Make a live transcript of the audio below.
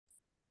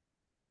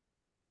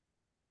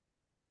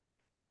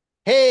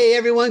Hey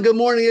everyone, good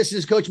morning. This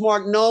is Coach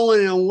Mark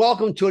Nolan, and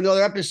welcome to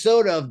another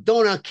episode of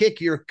Don't Kick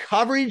Your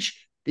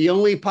Coverage, the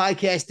only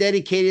podcast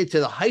dedicated to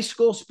the high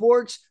school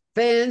sports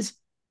fans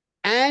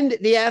and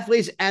the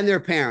athletes and their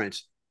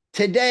parents.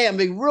 Today,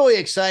 I'm really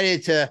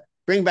excited to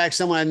bring back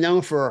someone I've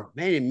known for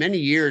many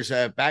years,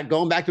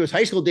 going back to his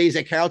high school days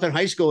at Carrollton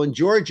High School in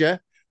Georgia.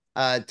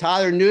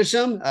 Tyler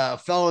Newsome, a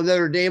fellow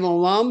Notre Dame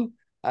alum.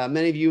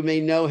 Many of you may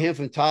know him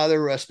from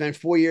Tyler. Spent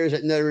 4 years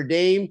at Notre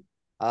Dame,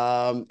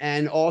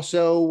 and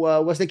also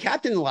was the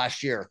captain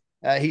last year.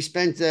 He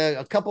spent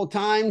a couple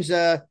times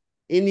in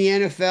the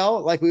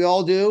NFL, like we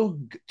all do,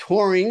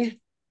 touring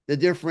the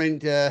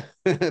different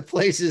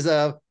places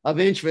of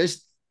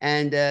interest.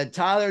 And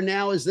Tyler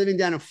now is living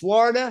down in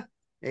Florida.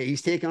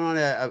 He's taken on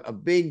a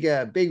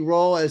big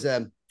role as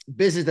a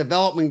business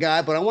development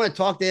guy. But I want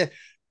to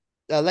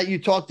let you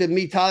talk to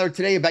me, Tyler,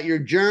 today about your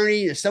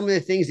journey, some of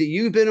the things that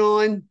you've been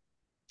on,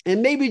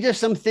 and maybe just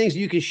some things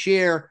you can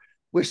share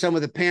with some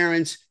of the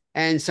parents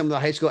and some of the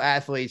high school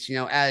athletes,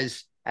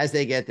 as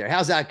they get there.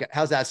 How's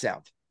that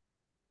sound?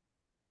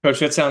 Coach,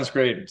 that sounds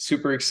great.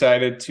 Super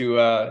excited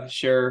to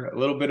share a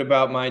little bit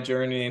about my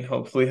journey and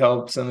hopefully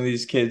help some of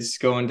these kids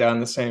going down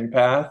the same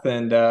path.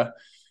 And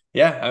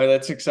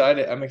that's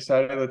excited. I'm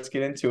excited. Let's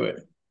get into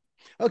it.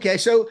 Okay,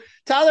 so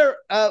Tyler,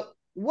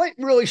 what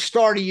really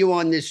started you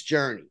on this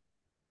journey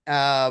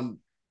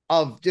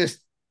of just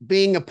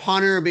being a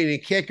punter, being a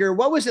kicker?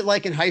 What was it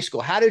like in high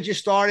school? How did you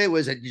start it?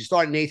 Was it you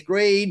start in eighth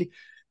grade?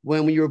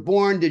 When you were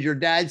born, did your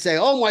dad say,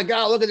 "Oh my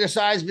God, look at the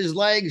size of his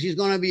legs. He's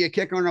going to be a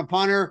kicker and a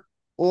punter"?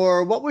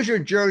 Or what was your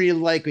journey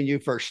like when you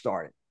first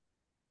started?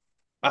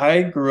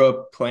 I grew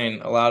up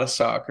playing a lot of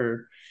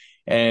soccer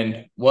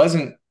and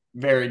wasn't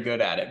very good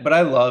at it, but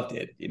I loved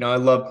it. I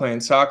loved playing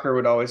soccer,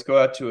 would always go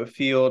out to a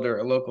field or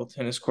a local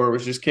tennis court,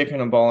 was just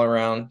kicking a ball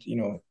around,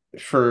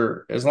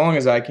 for as long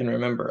as I can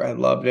remember. I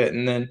loved it.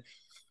 And then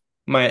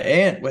my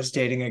aunt was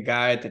dating a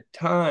guy at the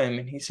time,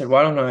 and he said,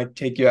 "Why don't I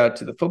take you out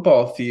to the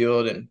football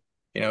field and,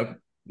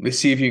 let's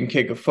see if you can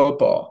kick a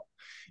football."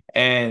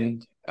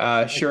 And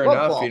Like sure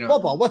enough,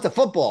 football. What's a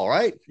football,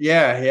 right?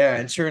 yeah.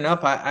 And sure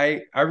enough,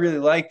 I really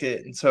liked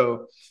it. And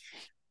so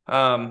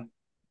um,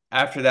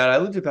 after that, I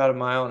lived about a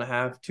mile and a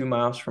half, 2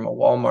 miles from a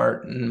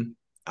Walmart. And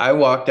I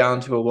walked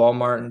down to a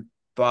Walmart and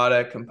bought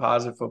a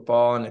composite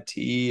football and a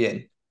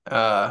tee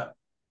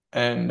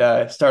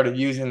and started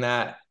using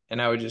that.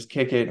 And I would just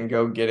kick it and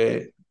go get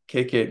it,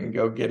 kick it and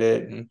go get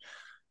it, and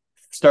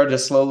started to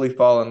slowly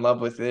fall in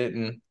love with it.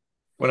 And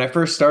when I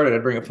first started,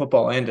 I'd bring a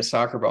football and a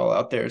soccer ball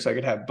out there so I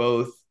could have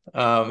both.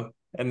 And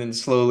then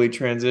slowly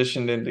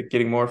transitioned into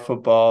getting more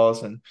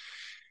footballs and,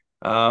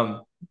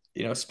 um,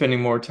 spending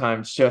more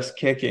time just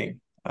kicking.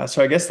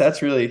 So I guess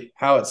that's really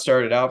how it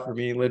started out for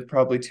me. Lived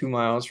probably 2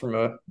 miles from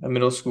a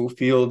middle school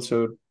field.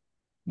 So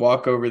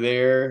walk over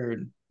there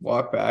and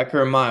walk back,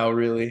 or a mile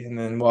really, and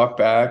then walk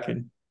back.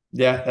 And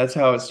yeah, that's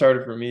how it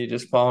started for me,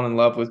 just falling in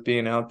love with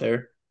being out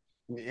there.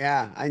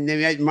 Yeah,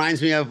 it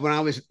reminds me of when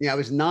I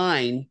was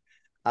nine.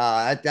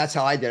 That's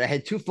how I did. I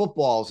had two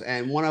footballs,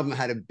 and one of them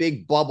had a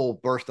big bubble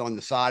burst on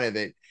the side of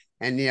it.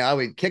 And I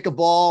would kick a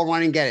ball,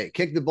 run and get it,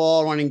 kick the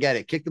ball, run and get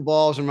it, kick the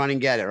balls and run and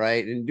get it,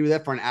 right? And do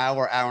that for an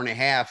hour and a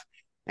half.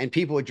 And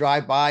people would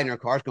drive by in their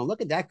cars going,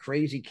 "Look at that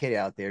crazy kid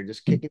out there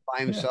just kicking by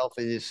Yeah. himself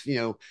in this,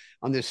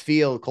 on this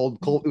field called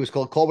it was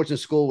called Culbertson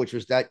School, which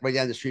was that right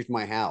down the street from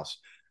my house."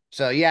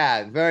 So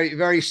yeah,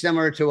 very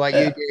similar to what you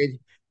Yeah. did.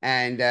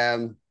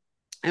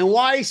 And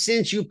why,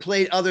 since you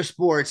played other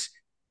sports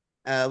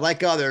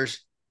like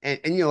others,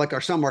 and like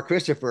our son Mark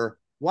Christopher,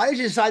 why did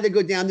you decide to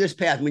go down this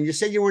path? When you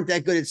said you weren't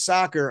that good at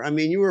soccer, I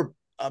mean, you were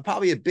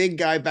probably a big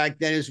guy back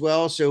then as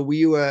well. So were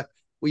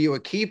you a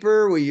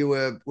keeper? Were you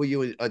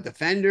a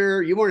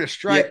defender? You weren't a Yeah.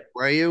 striker,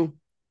 were you?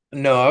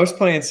 No, I was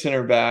playing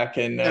center back,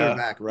 and Center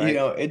back, right?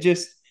 it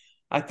just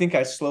I think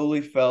I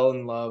slowly fell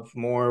in love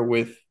more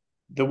with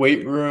the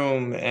weight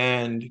room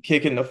and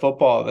kicking the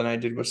football than I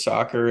did with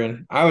soccer.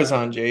 And I was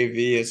on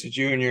JV as a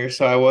junior,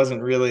 so I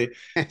wasn't really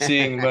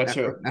seeing much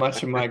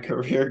of my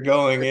career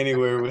going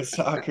anywhere with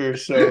soccer.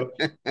 So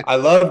I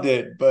loved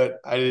it, but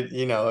I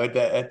did,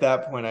 at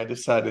that point I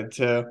decided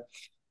to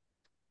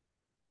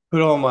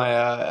put all my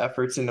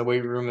efforts in the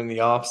weight room in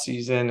the off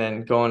season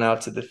and going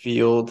out to the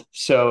field.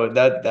 So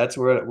that's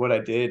what I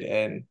did.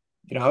 And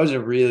I was a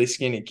really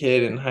skinny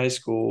kid in high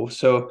school,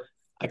 so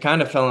I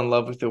kind of fell in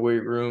love with the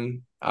weight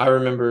room. I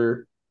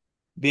remember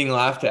being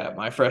laughed at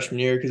my freshman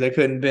year because I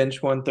couldn't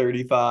bench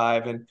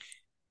 135. And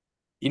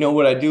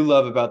what I do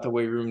love about the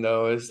weight room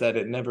though is that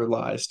it never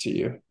lies to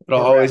you. It'll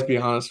always Correct. be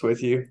honest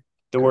with you.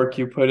 The work Correct.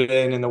 you put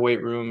in the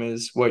weight room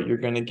is what you're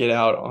going to get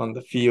out on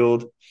the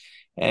field.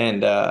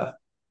 And I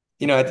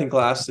think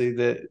lastly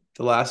that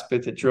the last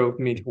bit that drove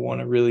me to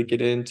want to really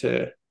get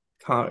into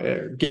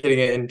getting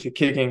into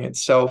kicking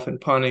itself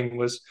and punting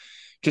was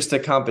just a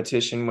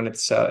competition when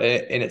it's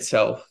in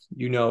itself.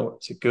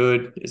 Is it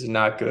good? Is it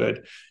not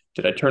good?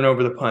 Did I turn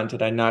over the punt?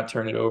 Did I not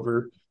turn it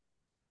over?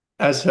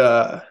 As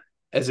a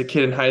as a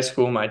kid in high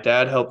school, my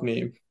dad helped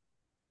me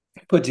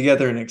put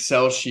together an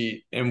Excel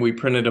sheet and we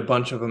printed a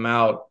bunch of them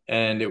out,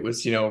 and it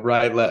was,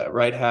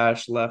 right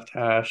hash, left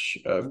hash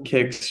of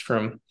kicks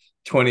from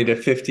 20 to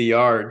 50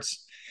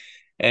 yards.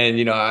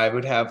 And, I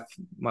would have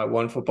my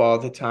one football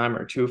at the time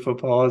or two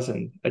footballs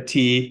and a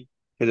tee,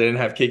 because I didn't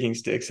have kicking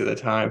sticks at the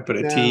time, but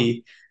a No.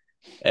 tee.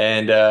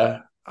 And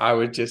I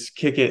would just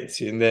kick it.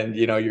 And then,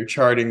 you're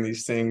charting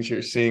these things,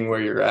 you're seeing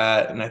where you're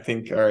at. And I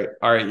think, all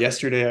right,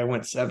 yesterday I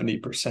went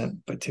 70%,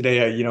 but today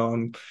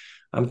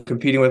I'm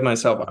competing with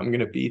myself. I'm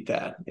going to beat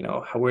that.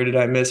 Where did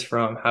I miss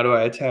from? How do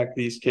I attack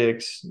these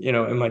kicks,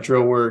 in my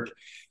drill work?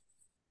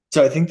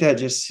 So I think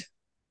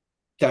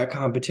that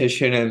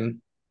competition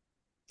and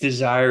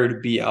desire to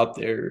be out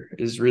there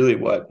is really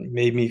what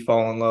made me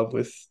fall in love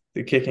with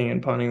the kicking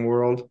and punting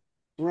world.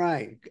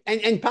 Right.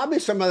 And probably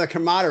some other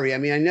camaraderie. I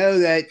mean, I know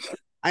that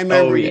I Oh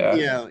remember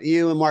yeah.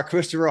 you and Mark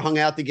Christopher hung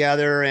out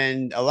together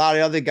and a lot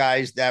of other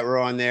guys that were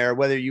on there,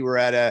 whether you were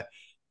at a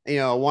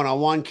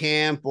one-on-one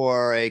camp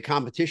or a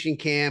competition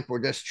camp or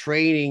just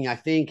training. I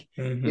think,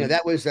 Mm-hmm.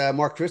 that was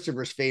Mark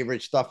Christopher's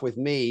favorite stuff with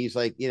me. He's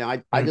like,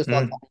 I just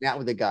love Mm-hmm. hanging out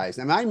with the guys.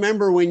 I mean, I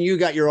remember when you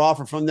got your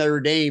offer from Notre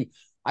Dame,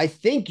 I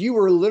think you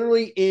were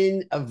literally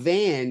in a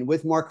van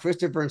with Mark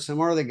Christopher and some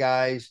other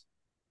guys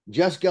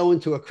just going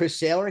to a Chris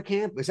Saylor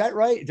camp. Is that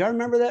right? Do I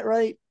remember that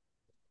right?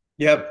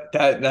 Yep,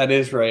 that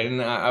is right.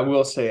 And I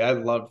will say I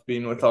loved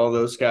being with all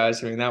those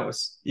guys. I mean, that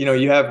was,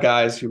 you have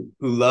guys who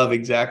love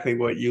exactly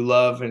what you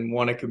love and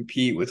want to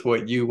compete with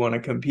what you want to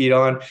compete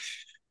on.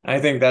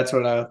 I think that's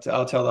what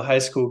I'll tell the high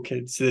school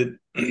kids, that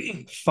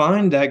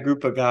find that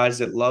group of guys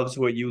that loves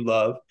what you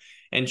love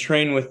and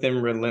train with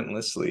them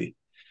relentlessly.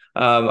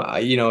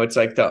 It's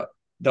like the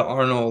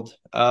Arnold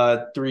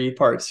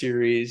 3-part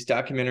series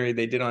documentary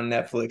they did on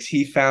Netflix.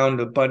 He found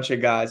a bunch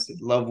of guys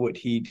that love what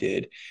he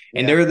did.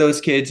 And Yeah. there are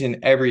those kids in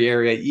every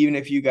area. Even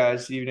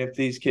if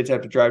these kids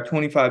have to drive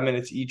 25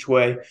 minutes each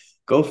way,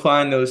 go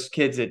find those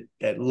kids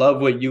that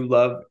love what you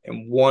love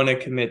and want to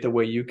commit the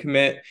way you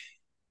commit,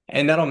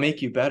 and that'll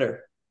make you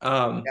better.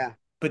 Yeah.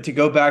 But to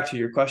go back to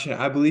your question,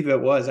 I believe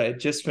I had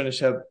just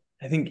finished up.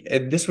 I think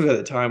this was at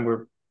the time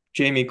where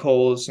Jamie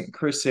Coles and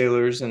Chris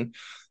Sailors and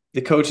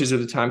the coaches at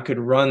the time could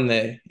run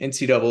the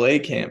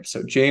NCAA camp.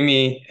 So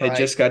Jamie had Right.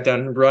 just got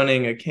done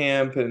running a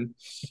camp, and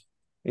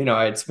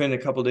I had spent a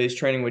couple days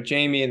training with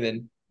Jamie, and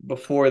then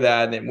before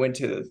that, then went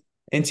to the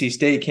NC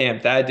State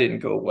camp. That didn't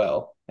go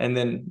well, and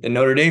then the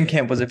Notre Dame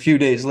camp was a few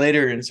days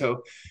later, and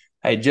so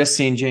I had just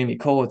seen Jamie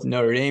Cole at the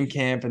Notre Dame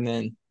camp, and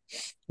then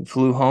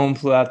flew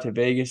out to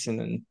Vegas, and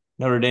then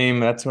Notre Dame.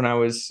 That's when I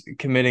was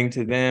committing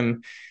to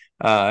them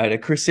at a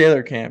Chris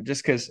Saylor camp,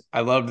 just because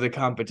I loved the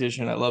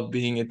competition. I loved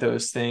being at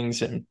those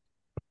things, and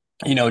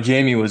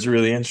Jamie was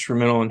really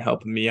instrumental in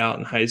helping me out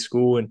in high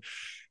school, and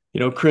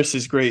Chris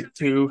is great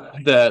too.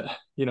 That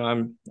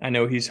I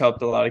know he's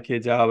helped a lot of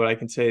kids out, but I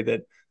can say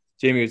that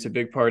Jamie was a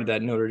big part of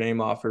that Notre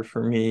Dame offer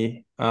for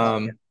me. Oh,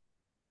 yeah.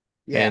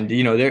 Yeah. And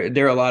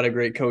there are a lot of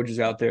great coaches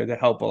out there that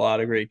help a lot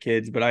of great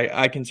kids, but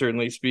I can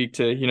certainly speak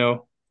to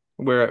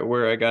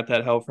where I got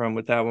that help from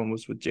with that one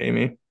was with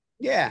Jamie.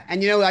 Yeah.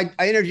 And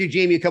I interviewed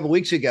Jamie a couple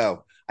weeks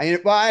ago. I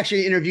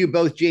actually interviewed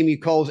both Jamie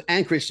Coles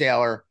and Chris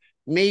Saylor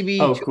maybe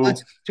Oh, two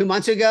months cool. 2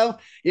 months ago.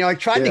 Yeah. I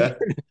tried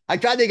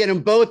to get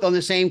them both on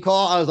the same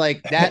call. I was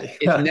like, that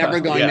is never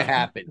going to Yeah.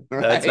 happen.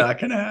 That's Right. not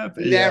gonna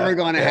happen. Never Yeah.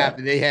 going to Yeah.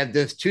 happen. They have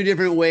those two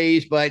different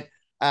ways, but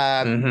what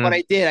Mm-hmm.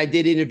 I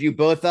did interview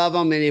both of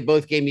them, and they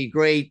both gave me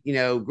great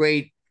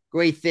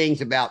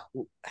things about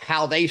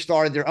how they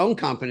started their own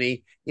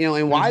company,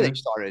 and why they Mm-hmm.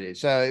 started it.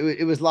 So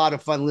it was a lot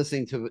of fun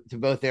listening to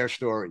both their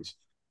stories.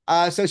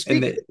 So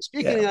And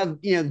speaking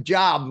yeah. of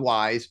job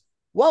wise,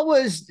 what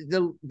was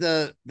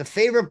the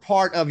favorite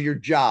part of your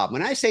job?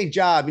 When I say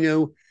job,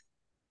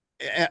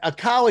 a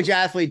college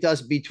athlete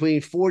does between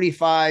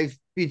 42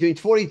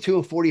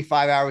 and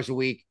 45 hours a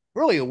week,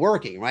 really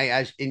working, right?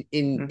 As in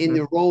Mm-hmm.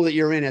 the role that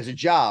you're in as a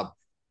job.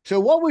 So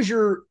what was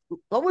your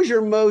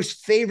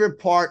most favorite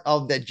part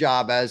of the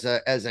job as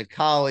a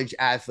college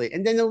athlete?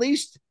 And then the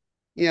least,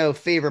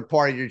 favorite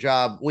part of your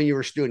job when you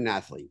were a student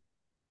athlete?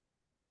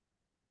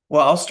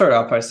 Well, I'll start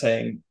off by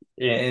saying,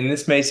 and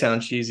this may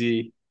sound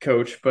cheesy,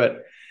 coach,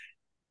 but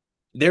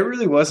there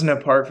really wasn't a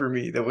part for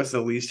me that was the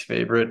least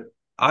favorite.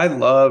 I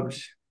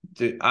loved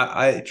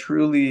I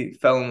truly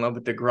fell in love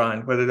with the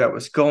grind, whether that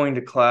was going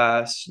to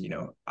class.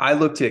 I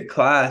looked at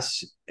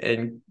class,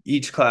 and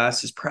each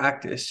class is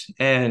practice.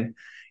 And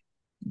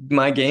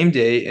my game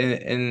day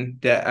in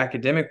the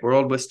academic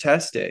world was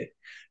test day.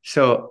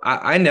 So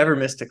I never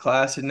missed a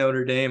class at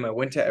Notre Dame. I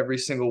went to every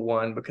single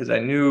one because I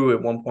knew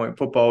at one point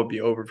football would be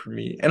over for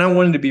me. And I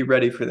wanted to be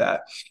ready for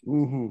that.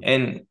 Mm-hmm.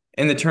 And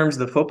in the terms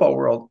of the football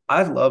world,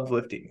 I love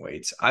lifting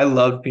weights. I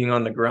love being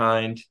on the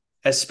grind.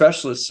 As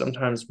specialists,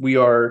 sometimes we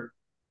are,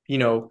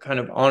 kind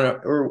of on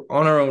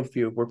our own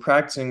field. We're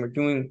practicing, we're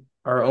doing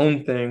our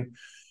own thing.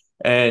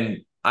 And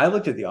I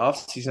looked at the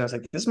offseason, I was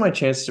like, this is my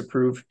chance to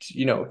prove,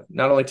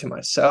 not only to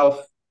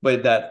myself,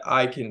 but that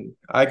I can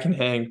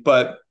hang.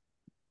 But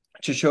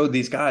to show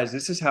these guys,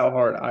 this is how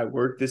hard I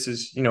work. This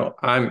is,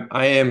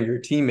 I am your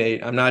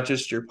teammate. I'm not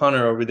just your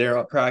punter over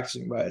there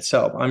practicing by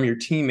itself. I'm your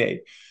teammate.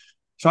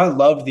 So I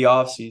loved the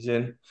off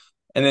season.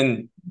 And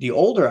then the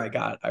older I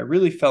got, I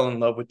really fell in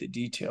love with the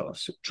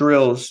details,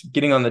 drills,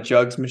 getting on the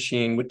jugs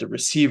machine with the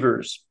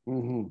receivers,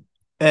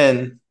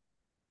 and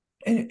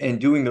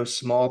doing those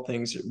small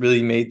things that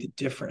really made the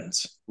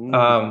difference.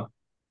 So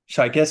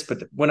I guess,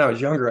 but when I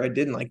was younger, I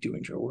didn't like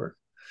doing drill work.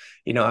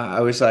 I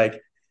was like,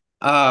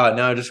 no,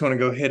 I just want to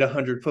go hit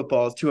 100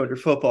 footballs,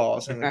 200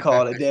 footballs, and then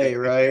call it a day,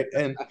 right?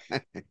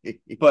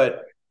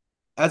 But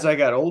as I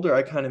got older,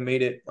 I kind of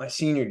made it my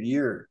senior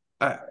year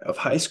of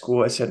high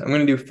school. I said, I'm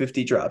going to do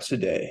 50 drops a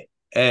day.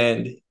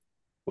 And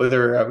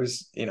whether I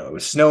was, it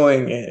was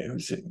snowing, it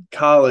was in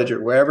college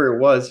or wherever it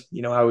was,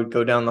 I would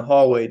go down the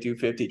hallway, do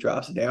 50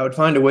 drops a day. I would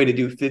find a way to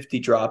do 50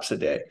 drops a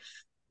day.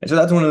 And so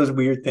that's one of those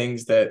weird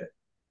things that,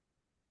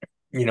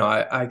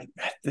 I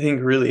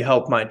think really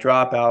helped my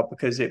dropout,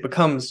 because it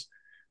becomes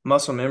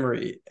muscle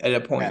memory at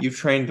a point. Yeah. You've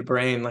trained the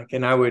brain,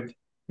 and I would,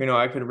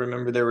 I could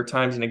remember there were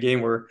times in a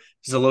game where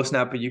there's a low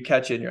snap, but you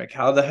catch it and you're like,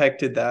 how the heck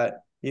did that,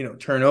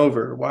 turn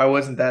over? Why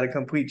wasn't that a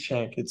complete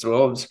shank? It's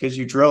because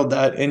you drilled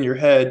that in your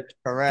head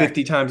Correct.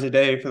 50 times a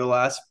day for the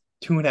last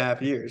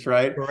 2.5 years,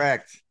 right?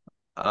 Correct.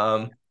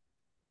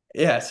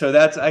 Yeah. So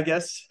that's, I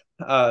guess,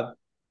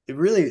 it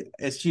really,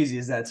 as cheesy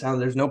as that sounds,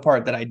 there's no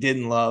part that I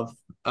didn't love.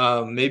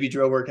 Maybe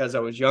drill work as I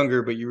was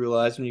younger, but you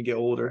realize when you get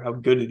older how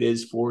good it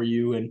is for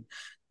you. And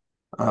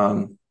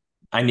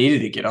I needed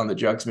to get on the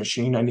jugs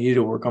machine. I needed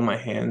to work on my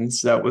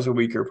hands. That was a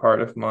weaker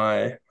part of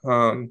my,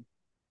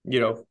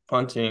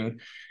 punting.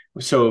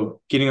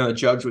 So getting on the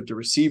jugs with the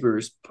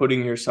receivers,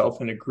 putting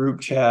yourself in a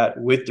group chat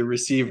with the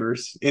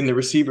receivers in the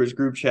receivers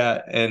group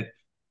chat and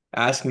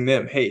asking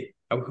them, hey,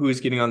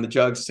 who's getting on the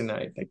jugs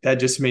tonight? Like, that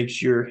just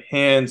makes your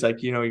hands,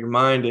 your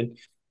mind, and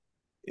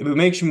it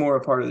makes you more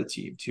a part of the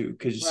team too,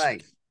 because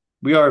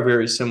we are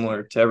very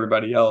similar to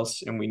everybody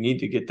else, and we need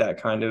to get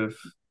that kind of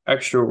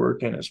extra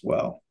work in as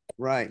well.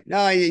 Right. No,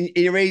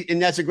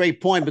 and that's a great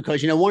point,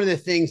 because, one of the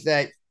things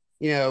that,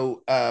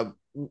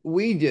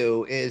 we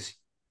do is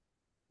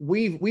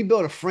we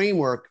built a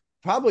framework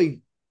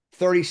probably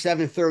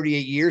 37,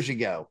 38 years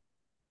ago,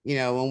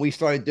 when we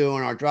started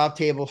doing our drop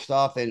table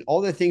stuff and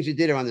all the things we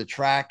did around the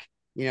track,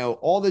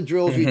 all the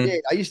drills we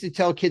did. I used to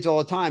tell kids all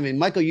the time, and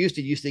Michael used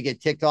to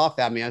get ticked off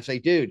at me. I'd say,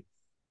 dude,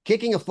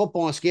 kicking a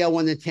football on a scale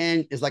 1 to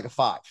 10 is like a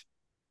 5.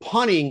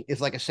 Punting is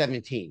like a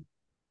 17.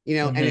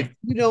 And if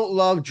you don't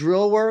love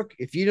drill work,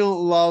 if you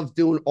don't love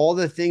doing all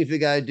the things we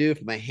got to do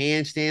from a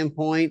hand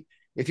standpoint,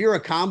 if you're a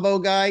combo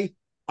guy,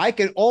 I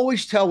can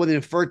always tell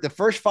within the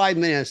first 5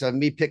 minutes of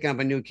me picking up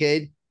a new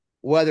kid,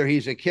 whether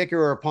he's a kicker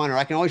or a punter.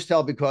 I can always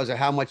tell because of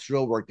how much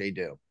drill work they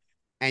do.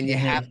 And you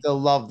have to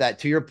love that.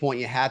 To your point,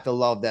 you have to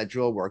love that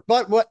drill work.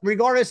 But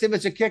regardless if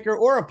it's a kicker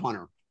or a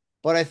punter.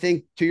 But I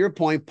think, to your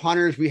point,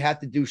 punters, we have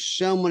to do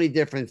so many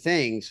different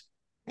things.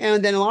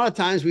 And then a lot of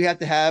times we have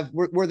to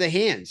we're the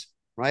hands,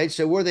 right?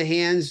 So we're the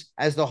hands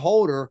as the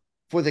holder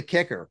for the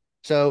kicker.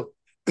 So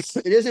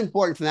it is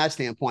important from that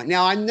standpoint.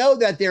 Now, I know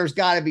that there's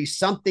got to be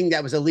something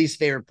that was the least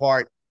favorite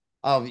part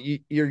of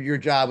your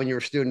job when you were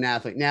a student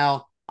athlete.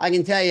 Now, I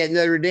can tell you at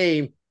Notre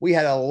Dame, we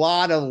had a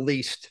lot of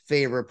least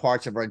favorite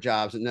parts of our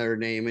jobs at Notre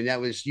Dame, and that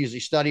was usually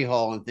study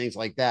hall and things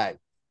like that.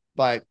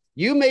 But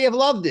you may have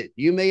loved it.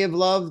 You may have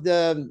loved,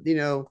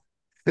 the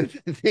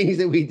things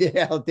that we did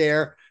out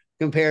there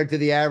compared to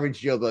the average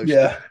Joe Blow.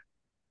 Yeah.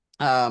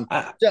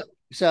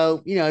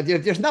 So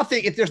if there's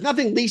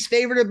nothing least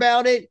favorite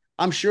about it,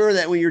 I'm sure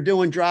that when you're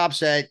doing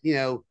drops at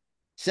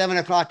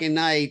 7:00 at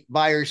night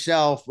by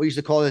yourself, we used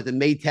to call it the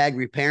Maytag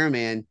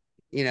repairman.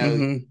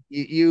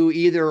 You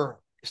either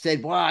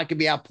said, well, I could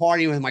be out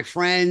partying with my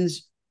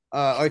friends, or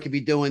I could be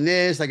doing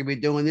this,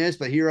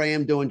 but here I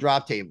am doing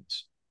drop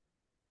tables.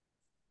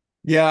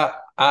 Yeah,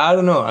 I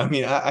don't know. I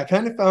mean, I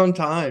kind of found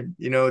time.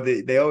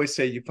 They always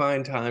say you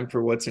find time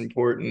for what's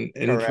important.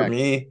 And Correct. For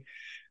me,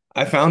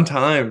 I found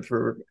time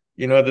for,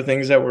 the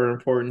things that were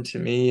important to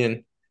me.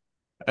 And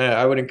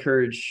I would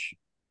encourage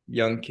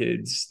young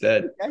kids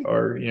that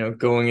are,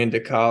 going into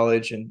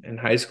college and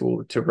high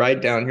school to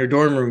write down. Your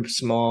dorm room's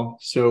small,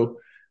 so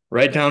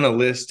write down a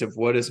list of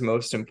what is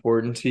most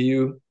important to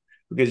you,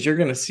 because you're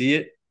going to see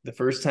it the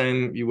first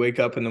time you wake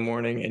up in the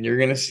morning, and you're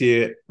going to see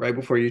it right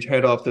before you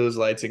turn off those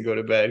lights and go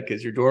to bed,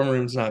 because your dorm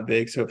room's not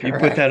big. So if you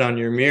put that on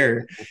your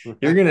mirror,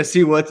 you're going to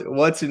see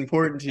what's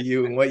important to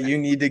you and what you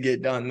need to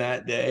get done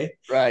that day.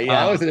 Right.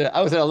 Yeah.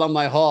 I was at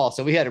Alumni Hall,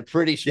 so we had a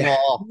pretty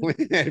small,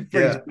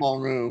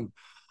 small room.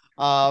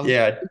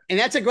 And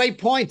that's a great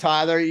point,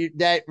 Tyler.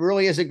 That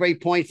really is a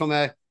great point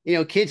from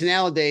kids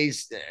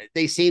nowadays,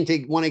 they seem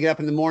to want to get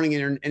up in the morning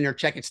and they're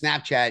checking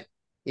Snapchat,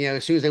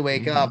 as soon as they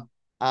wake up.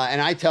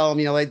 And I tell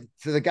them,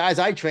 for the guys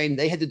I trained,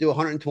 they had to do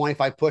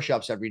 125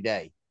 push-ups every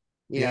day,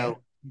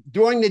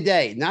 during the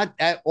day, not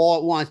all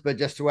at once, but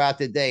just throughout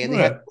the day. And they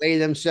had to weigh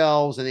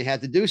themselves, and they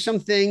had to do some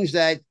things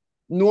that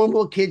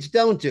normal kids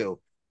don't do.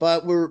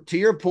 But to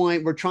your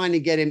point, we're trying to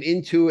get them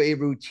into a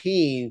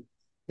routine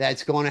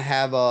that's going to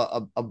have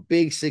a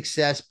big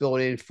success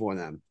built in for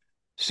them.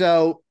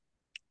 So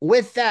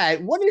with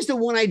that, what is the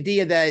one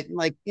idea that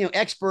like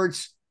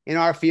experts in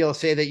our field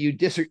say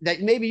that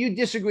that maybe you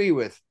disagree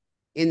with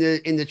in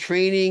the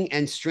training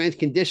and strength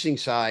conditioning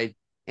side,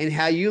 and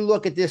how you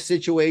look at this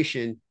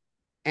situation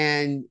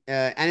and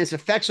its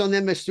effects on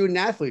them as student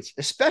athletes,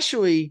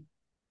 especially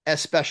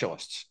as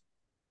specialists?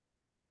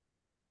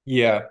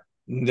 Yeah,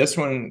 this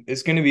one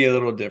is going to be a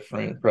little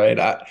different, right?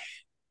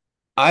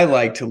 I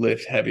like to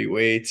lift heavy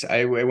weights.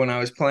 When I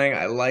was playing,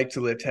 I like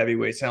to lift heavy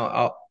weights.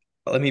 Now,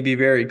 let me be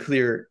very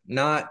clear,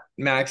 not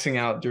maxing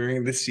out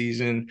during the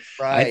season.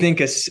 I Right. think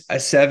a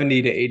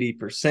 70 to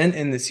 80%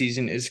 in the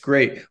season is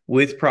great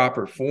with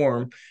proper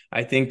form.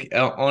 I think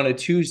on a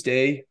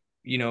Tuesday,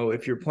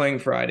 if you're playing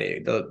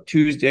Friday, the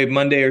Tuesday,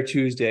 Monday or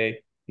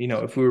Tuesday,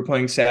 if we were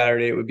playing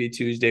Saturday, it would be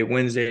Tuesday,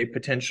 Wednesday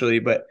potentially,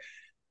 but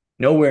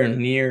nowhere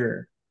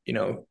near,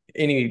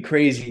 any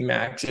crazy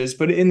maxes.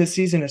 But in the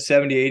season of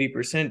 70,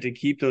 80% to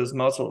keep those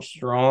muscles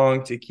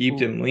strong, to keep Ooh.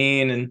 them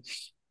lean. And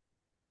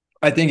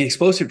I think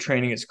explosive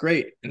training is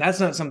great. And that's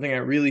not something I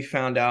really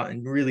found out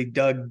and really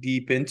dug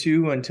deep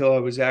into until I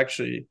was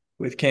actually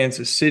with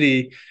Kansas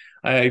City.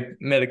 I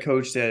met a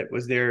coach that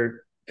was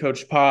there,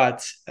 Coach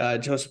Potts,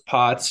 Joseph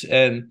Potts,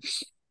 and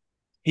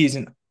he's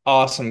an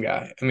awesome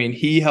guy. I mean,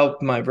 he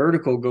helped my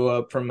vertical go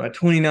up from a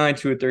 29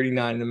 to a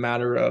 39 in a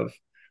matter of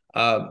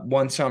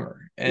one summer.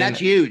 That's And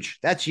huge.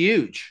 That's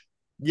huge.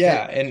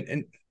 yeah,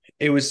 and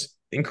it was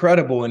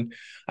incredible. And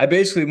I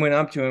basically went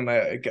up to him.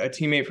 A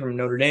teammate from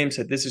Notre Dame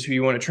said, "This is who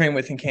you want to train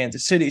with in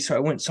Kansas City." So I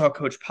went and saw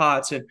Coach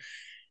Potts,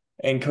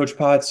 and Coach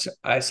Potts,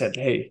 I said,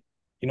 "Hey,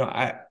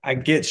 I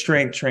get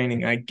strength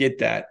training, I get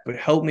that, but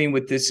help me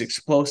with this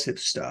explosive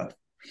stuff."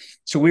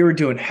 So we were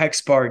doing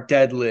hex bar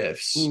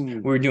deadlifts. Mm.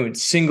 We were doing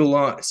single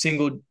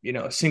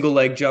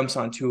leg jumps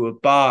onto a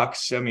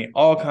box. I mean,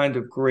 all kinds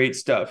of great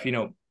stuff.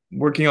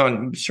 Working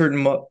on certain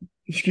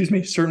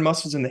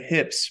muscles in the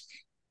hips.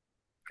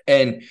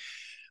 And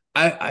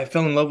I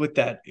fell in love with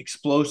that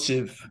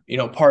explosive,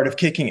 part of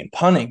kicking and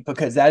punting,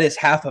 because that is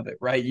half of it,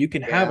 right? You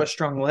can have Yeah. a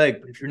strong leg,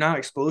 but if you're not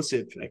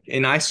explosive,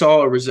 and I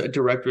saw a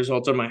direct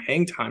result on my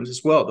hang times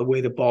as well, the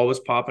way the ball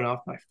was popping off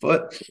my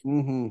foot.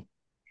 Mm-hmm.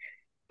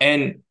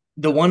 And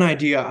the one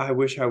idea I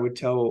wish I would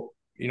tell,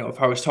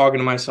 if I was talking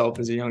to myself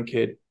as a young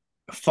kid,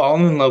 fall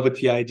in love with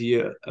the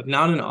idea of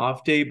not an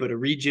off day, but a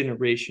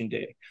regeneration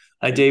day,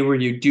 a day where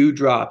you do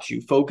drops,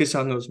 you focus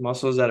on those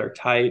muscles that are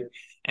tight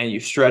and you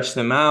stretch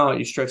them out,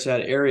 you stretch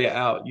that area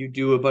out, you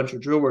do a bunch of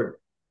drill work.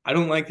 I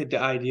don't like the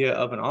idea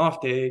of an off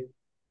day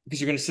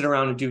because you're going to sit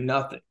around and do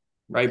nothing.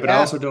 Right. But I Yeah.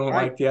 also don't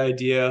Right. like the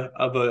idea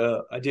of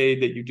a day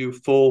that you do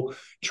full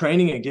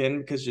training again,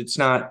 because it's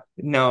not.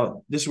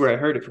 Now, this is where I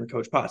heard it from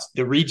Coach Potts,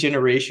 the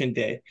regeneration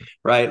day,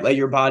 right? Let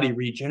your body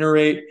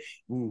regenerate,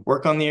 Mm.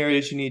 work on the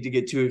areas you need to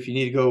get to. If you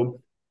need to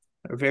go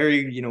a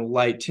very,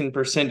 light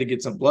 10% to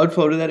get some blood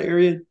flow to that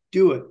area,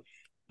 do it.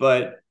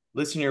 But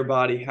listen to your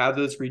body, have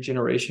those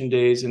regeneration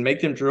days and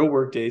make them drill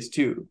work days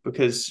too,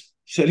 because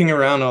sitting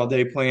around all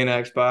day playing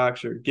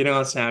Xbox or getting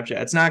on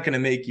Snapchat, it's not going to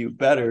make you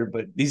better,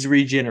 but these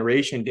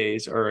regeneration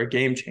days are a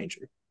game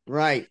changer.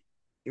 Right.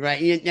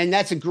 Right. And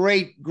that's a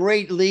great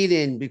lead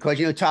in because,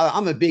 Tyler,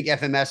 I'm a big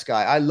FMS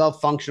guy. I love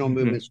functional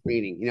movement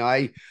Mm-hmm.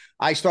 screening.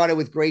 I started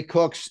with Great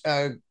Cook's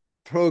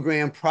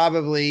program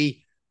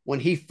probably when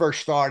he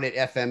first started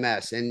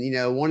FMS.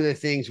 And, one of the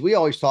things we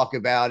always talk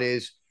about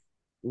is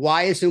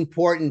why it's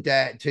important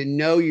that to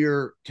know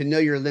your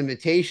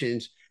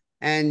limitations.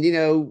 And,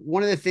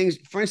 one of the things,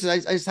 for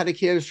instance, I just had a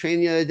kid I was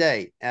training the other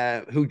day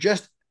who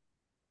just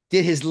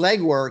did his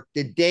leg work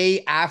the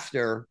day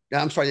after.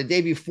 I'm sorry, the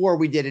day before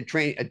we did a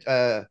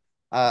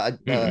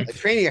Mm-hmm.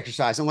 training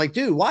exercise. I'm like,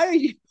 dude, why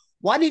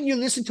didn't you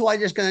listen to what I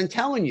just got done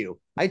telling you?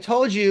 I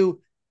told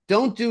you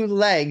don't do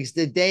legs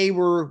the day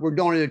we're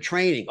going to the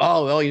training.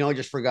 Oh, well, I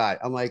just forgot.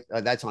 I'm like,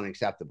 that's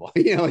unacceptable.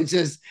 It's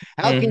just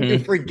how can you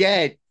Mm-hmm.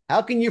 forget?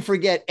 How can you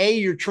forget A,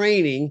 your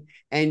training,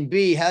 and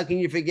B, how can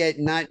you forget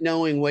not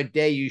knowing what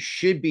day you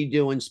should be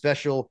doing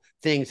special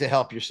things to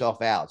help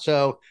yourself out?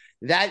 So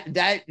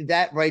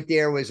that right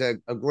there was a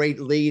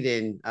great lead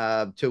in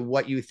to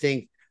what you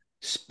think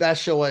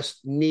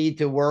specialists need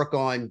to work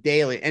on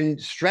daily. And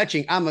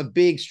stretching, I'm a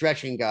big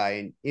stretching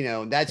guy,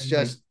 and that's Mm-hmm.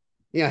 just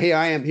here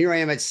I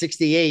am at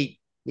 68.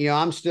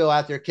 I'm still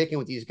out there kicking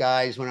with these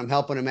guys when I'm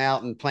helping them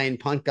out and playing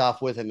punt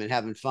golf with them and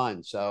having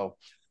fun. So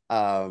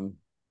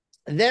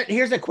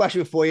here's a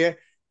question for you.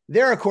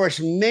 There are, of course,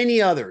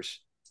 many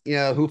others,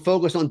 who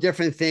focus on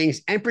different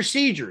things and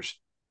procedures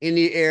in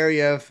the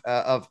area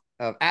of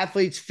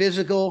athletes'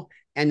 physical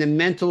and the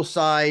mental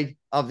side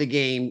of the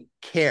game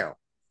care.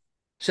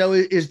 So,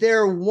 is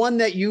there one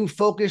that you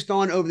focused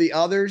on over the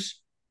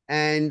others?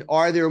 And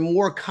are there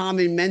more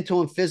common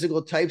mental and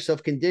physical types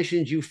of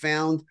conditions you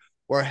found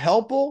were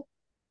helpful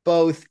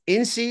both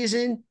in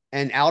season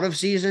and out of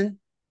season?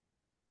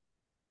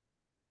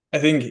 I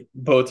think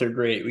both are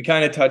great. We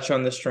kind of touch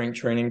on the strength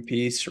training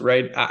piece,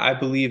 right? I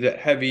believe that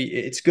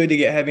it's good to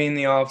get heavy in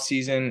the off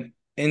season.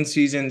 In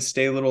season,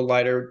 stay a little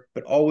lighter,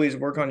 but always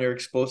work on your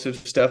explosive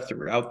stuff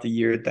throughout the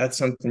year. That's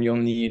something you'll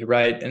need,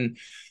 right? And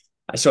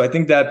so I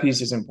think that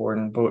piece is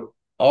important. But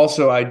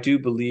also, I do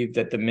believe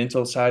that the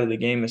mental side of the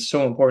game is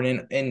so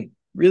important. And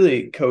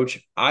really, coach,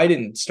 I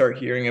didn't start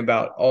hearing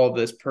about all of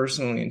this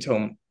personally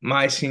until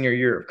my senior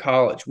year of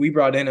college. We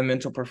brought in a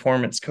mental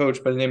performance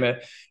coach by the name of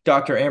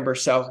Dr. Amber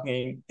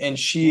Southgate, and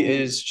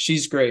Mm,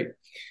 she's great.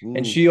 And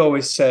mm, she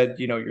always said,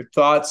 your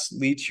thoughts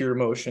lead to your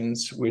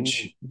emotions, mm,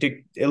 which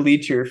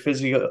lead to your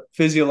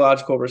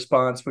physiological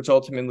response, which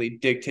ultimately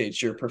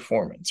dictates your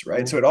performance,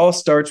 right? So it mm. all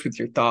starts with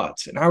your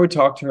thoughts. And I would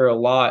talk to her a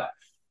lot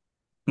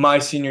my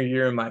senior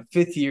year and my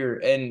fifth year.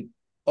 And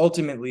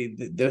ultimately,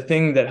 the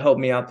thing that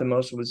helped me out the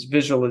most was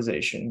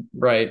visualization,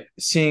 right?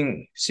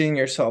 Seeing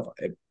yourself.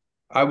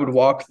 I would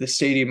walk the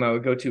stadium I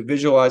would go to,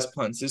 visualize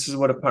punts. This is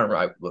what a punt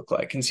right would look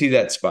like, and see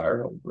that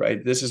spiral,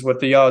 right? This is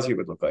what the Aussie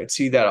would look like.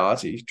 See that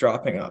Aussie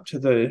dropping up to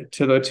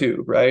the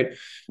two, right?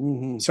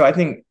 Mhm. So I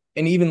think,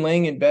 and even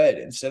laying in bed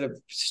instead of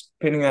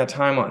spending that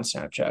time on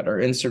Snapchat or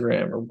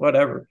Instagram or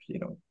whatever,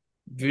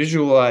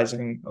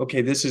 visualizing,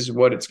 okay, this is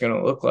what it's going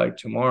to look like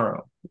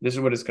tomorrow. This is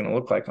what it's going to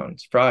look like on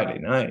Friday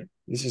night.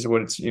 This is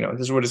what this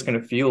is what it's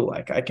going to feel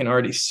like. I can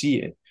already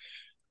see it.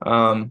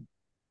 Um,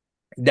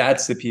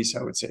 that's the piece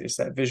I would say is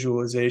that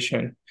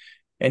visualization.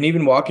 And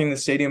even walking the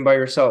stadium by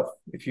yourself,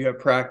 if you have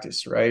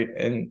practice, right?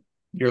 And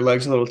your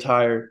leg's a little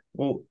tired,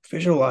 well,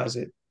 visualize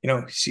it,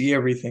 see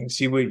everything,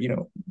 see what,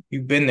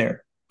 you've been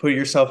there, put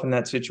yourself in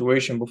that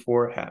situation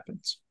before it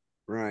happens.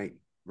 Right,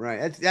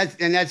 right.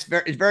 That's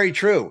very it's very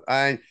true.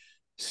 And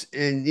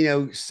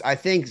I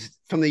think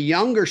from the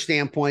younger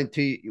standpoint,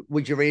 to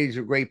what you raised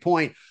a great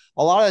point.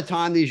 A lot of the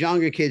time, these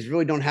younger kids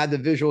really don't have the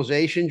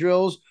visualization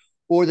drills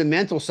or the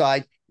mental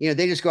side. They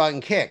just go out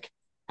and kick,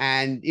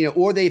 and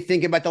or they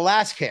think about the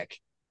last kick,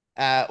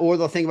 or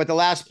they'll think about the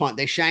last punt.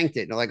 They shanked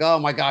it. They're like, "Oh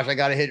my gosh, I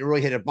got to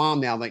really hit a bomb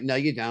now." I'm like, "No,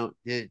 you don't.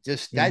 It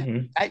just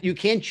Mm-hmm. that you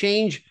can't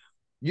change.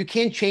 You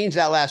can't change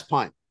that last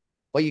punt."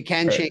 But you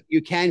can Right. change,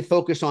 you can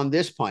focus on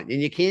this punt and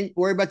you can't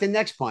worry about the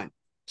next punt.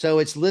 So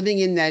it's living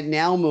in that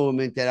now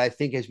moment that I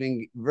think has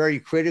been very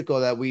critical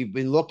that we've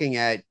been looking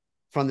at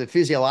from the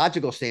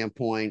physiological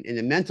standpoint and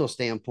the mental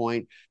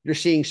standpoint. You're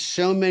seeing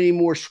so many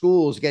more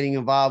schools getting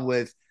involved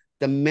with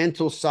the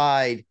mental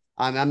side.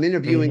 I'm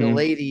interviewing a Mm-hmm.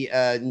 lady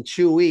in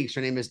 2 weeks.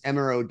 Her name is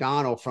Emma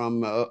O'Donnell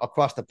from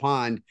across the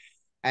pond.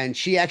 And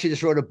she actually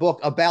just wrote a book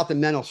about the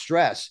mental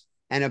stress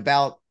and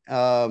about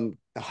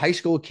high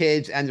school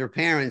kids and their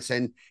parents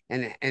and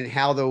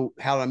how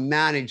to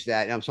manage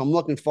that. So I'm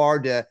looking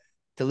forward to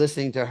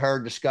listening to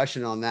her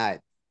discussion on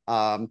that.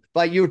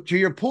 But to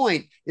your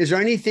point, is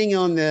there anything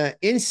on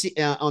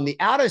the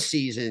out of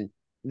season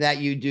that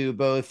you do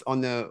both on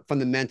the from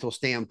the mental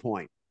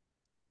standpoint?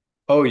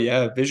 Oh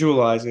yeah,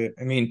 visualize it.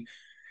 I mean,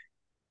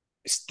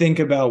 think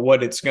about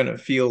what it's going to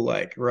feel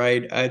like,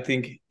 right? I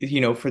think,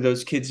 for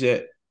those kids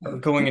that are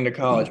going into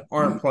college,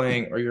 aren't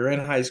playing, or you're in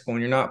high school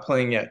and you're not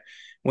playing yet,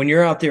 when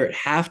you're out there at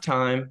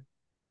halftime,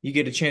 you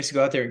get a chance to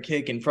go out there and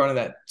kick in front of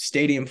that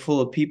stadium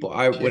full of people.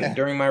 I would, Yeah,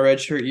 during my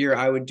redshirt year,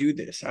 I would do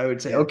this. I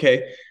would say, yeah,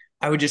 okay,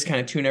 I would just kind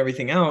of tune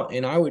everything out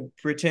and I would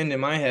pretend in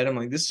my head, I'm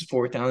like, this is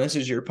fourth down, this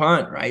is your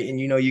punt, right? And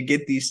you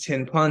get these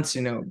 10 punts,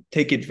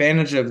 take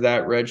advantage of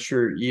that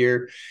redshirt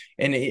year.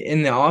 And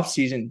in the off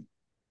season,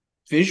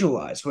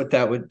 visualize what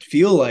that would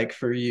feel like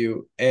for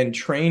you and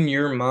train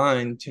your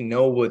mind to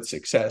know what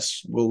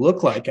success will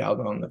look like out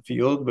on the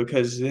field,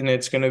 because then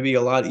it's going to be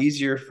a lot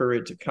easier for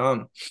it to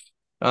come.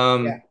 yeah.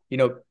 um you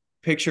know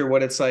Picture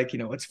what it's like,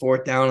 it's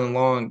fourth down and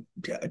long.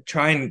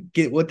 Try and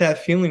get what that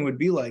feeling would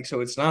be like, so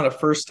it's not a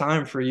first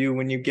time for you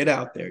when you get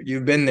out there.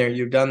 You've been there,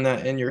 you've done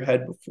that in your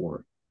head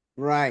before.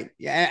 Right.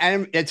 Yeah,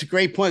 and it's a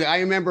great point. I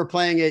remember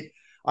playing it.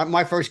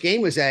 My first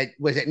game was at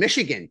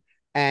Michigan,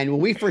 and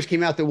when we first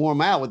came out to warm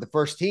out with the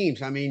first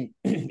teams, I mean,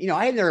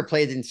 I had never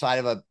played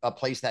inside of a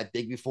place that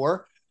big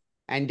before.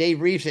 And Dave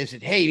Reeves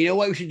said, "Hey, you know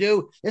what we should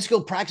do? Let's go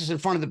practice in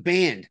front of the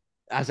band."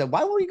 I said,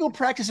 "Why would we go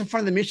practice in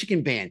front of the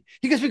Michigan band?"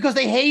 He goes, "Because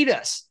they hate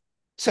us.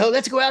 So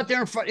let's go out there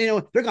in front. They're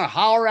going to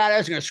holler at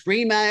us, they're going to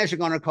scream at us, they're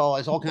going to call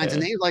us all kinds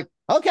of Yeah. names. Like,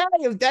 okay,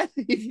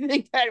 if you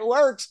think that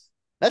works,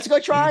 let's go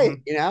try it."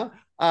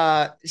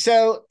 Mm-hmm.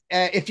 So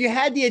if you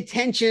had the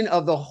attention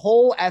of the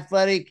whole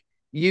athletic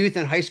youth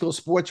and high school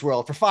sports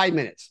world for 5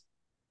 minutes,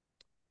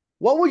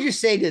 what would you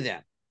say to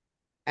them?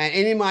 And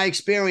in my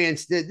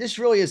experience, this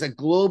really is a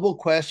global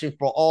question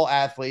for all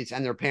athletes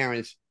and their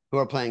parents who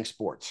are playing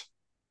sports.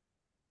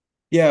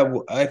 Yeah,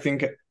 well, I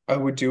think I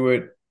would do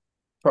it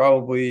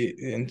probably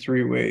in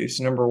three ways.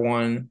 Number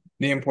one,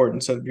 the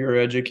importance of your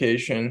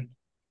education.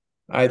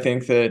 I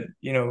think that,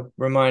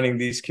 reminding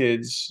these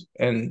kids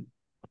and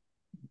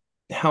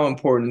how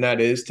important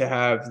that is to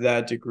have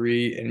that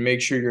degree, and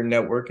make sure you're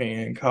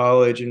networking in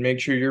college and make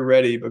sure you're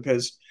ready,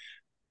 because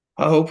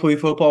hopefully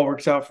football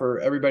works out for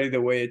everybody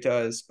the way it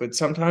does. But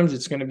sometimes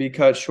it's going to be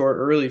cut short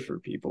early for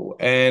people,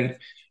 and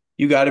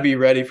you got to be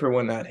ready for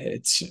when that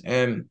hits.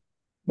 And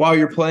while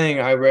you're playing,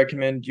 I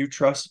recommend you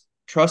trust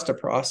a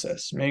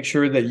process. Make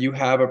sure that you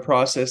have a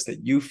process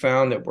that you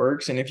found that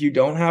works. And if you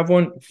don't have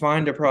one,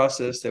 find a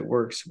process that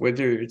works,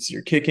 whether it's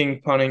your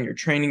kicking, punting, your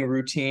training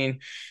routine.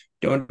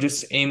 Don't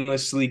just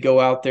aimlessly go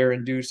out there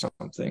and do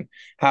something.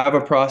 Have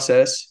a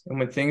process. And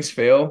when things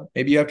fail,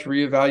 maybe you have to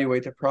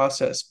reevaluate the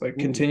process, but Ooh.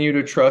 continue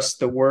to trust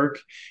the work,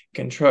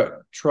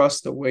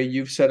 trust the way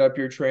you've set up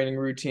your training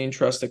routine,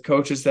 trust the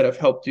coaches that have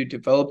helped you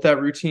develop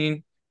that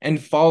routine,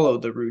 and follow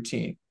the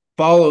routine.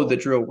 Follow the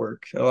drill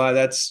work. A lot of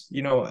that's,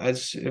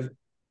 as if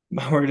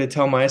I were to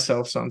tell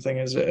myself something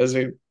as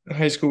a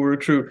high school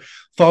recruit,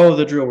 follow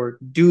the drill work,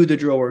 do the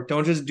drill work.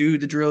 Don't just do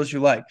the drills you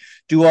like.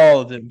 Do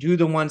all of them. Do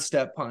the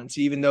one-step punts,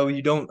 even though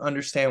you don't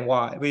understand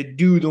why. But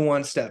do the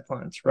one-step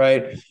punts,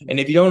 right? And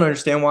if you don't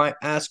understand why,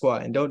 ask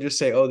why. And don't just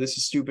say, oh, this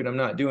is stupid, I'm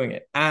not doing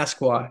it. Ask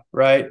why,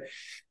 right?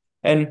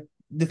 And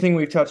the thing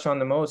we've touched on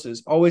the most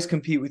is always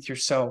compete with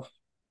yourself.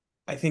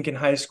 I think in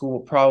high school,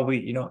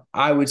 probably,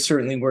 I would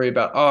certainly worry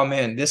about, oh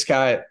man, this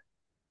guy,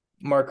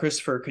 Mark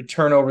Christopher, could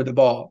turn over the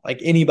ball like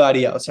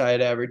anybody else I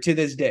had ever to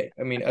this day.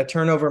 I mean, a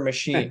turnover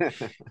machine.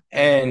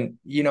 And,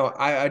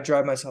 I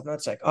drive myself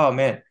nuts like, oh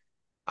man,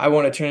 I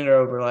want to turn it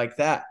over like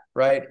that.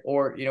 Right.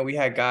 Or, we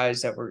had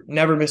guys that were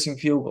never missing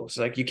field goals.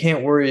 Like you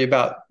can't worry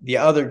about the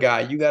other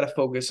guy. You got to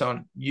focus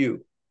on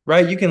you.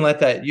 Right. You can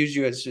let that use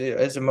you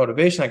as a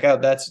motivation. Like, oh,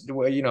 that's the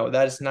way,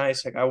 that is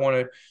nice. Like I want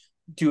to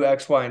do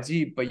X, Y, and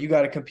Z, but you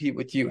got to compete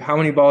with you. How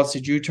many balls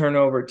did you turn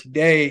over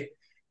today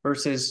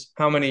versus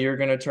how many you're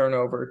going to turn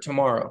over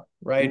tomorrow,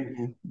 right?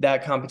 Mm-hmm.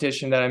 That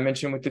competition that I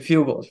mentioned with the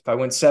field goals. If I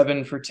went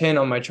 7 for 10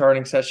 on my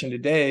charting session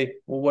today,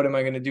 well, what am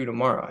I going to do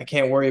tomorrow? I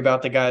can't worry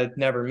about the guy that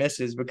never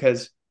misses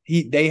because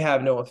they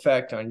have no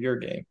effect on your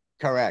game.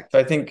 Correct. So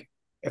I think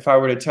if I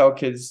were to tell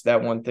kids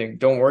that one thing,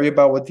 don't worry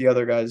about what the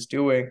other guy's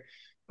doing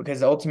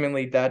because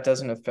ultimately that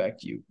doesn't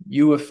affect you.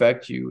 You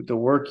affect you. The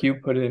work you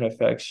put in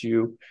affects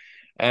you.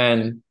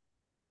 And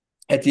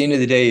at the end of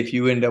the day, if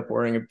you end up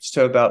worrying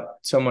about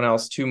someone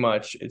else too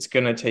much, it's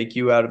going to take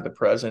you out of the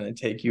present and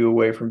take you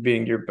away from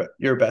being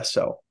your best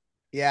self.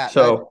 Yeah, that's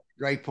So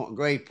great point.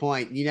 Great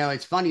point.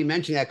 It's funny you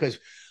mention that because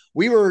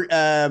we were,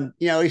 I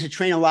used to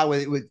train a lot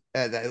with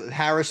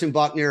Harrison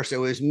Buckner. So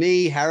it was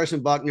me,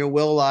 Harrison Buckner,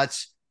 Will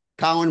Lutz,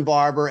 Colin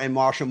Barber, and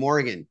Marshall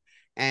Morgan.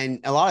 And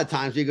a lot of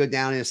times we go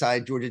down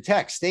inside Georgia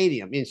Tech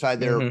Stadium, inside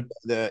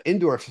the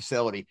indoor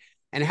facility.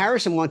 And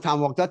Harrison one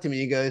time walked up to me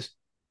and he goes,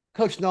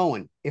 Coach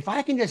Nolan, if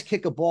I can just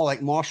kick a ball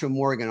like Marshall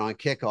Morgan on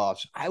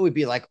kickoffs, I would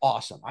be like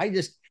awesome. I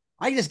just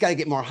got to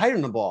get more height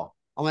on the ball.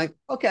 I'm like,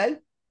 okay,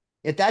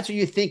 if that's what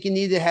you think you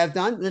need to have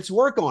done, let's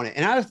work on it.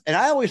 And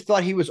I always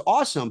thought he was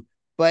awesome,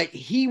 but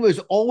he was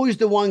always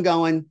the one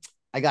going,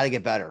 I got to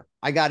get better.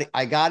 I got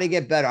to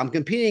get better. I'm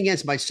competing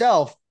against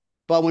myself.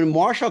 But when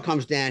Marshall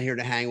comes down here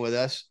to hang with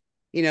us,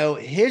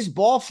 his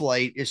ball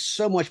flight is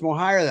so much more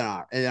higher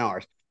than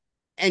ours.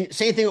 And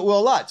same thing with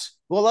Will Lutz.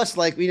 Will Lutz,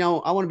 like,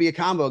 I want to be a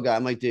combo guy.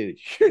 I'm like, dude,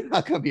 you're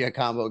not going to be a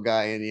combo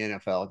guy in the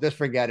NFL. Just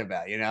forget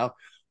about it,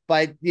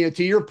 But,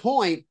 to your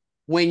point,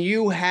 when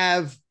you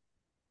have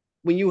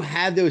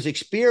those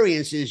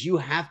experiences, you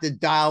have to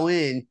dial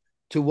in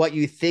to what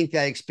you think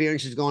that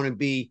experience is going to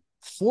be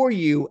for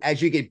you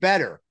as you get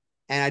better.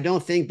 And I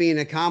don't think being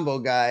a combo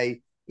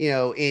guy,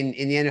 in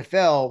the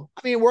NFL,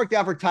 I mean, it worked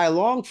out for Ty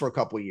Long for a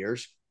couple of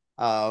years.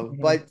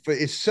 But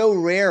it's so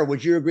rare.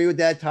 Would you agree with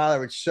that,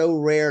 Tyler? It's so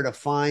rare to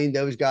find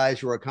those guys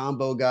who are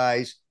combo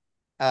guys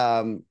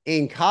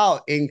in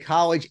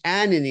college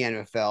and in the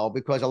NFL,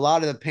 because a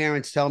lot of the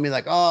parents tell me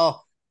like, oh,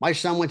 my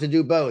son went to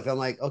do both. I'm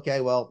like,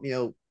 okay, well,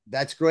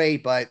 that's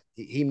great, but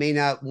he may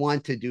not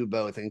want to do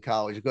both in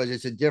college because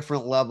it's a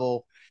different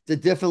level. It's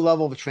a different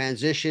level of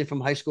transition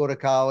from high school to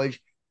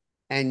college.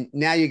 And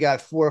now you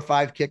got 4 or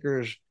 5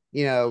 kickers,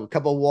 a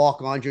couple of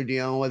walk-ons you're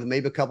dealing with,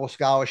 maybe a couple of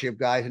scholarship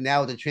guys. And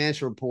now with the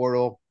transfer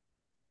portal,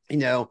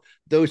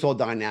 those whole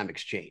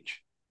dynamics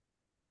change.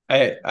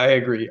 I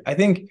agree. I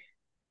think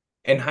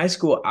in high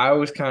school, I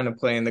was kind of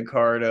playing the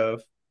card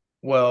of,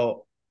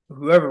 well,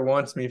 whoever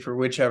wants me for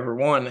whichever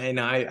one. And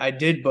I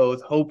did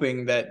both,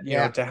 hoping that,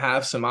 to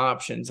have some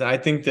options. And I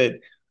think that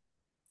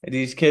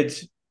these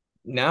kids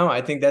now,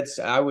 I think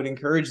I would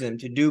encourage them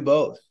to do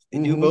both. They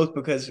do both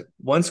because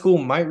one school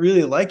might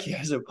really like you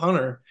as a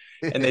punter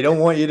and they don't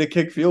want you to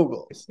kick field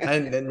goals.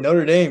 And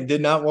Notre Dame did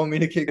not want me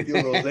to kick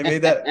field goals. They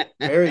made that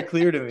very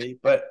clear to me.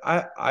 But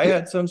I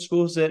had some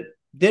schools that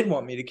did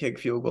want me to kick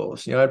field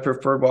goals. I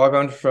preferred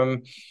walk-ons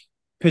from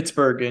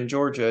Pittsburgh and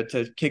Georgia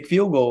to kick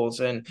field goals,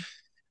 and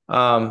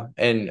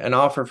an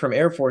offer from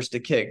Air Force to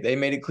kick. They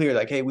made it clear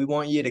like, hey, we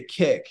want you to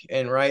kick.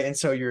 And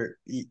so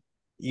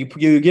you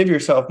give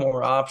yourself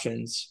more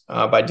options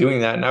by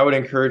doing that. And I would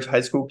encourage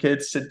high school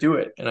kids to do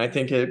it. And I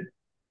think it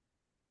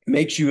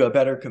makes you a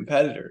better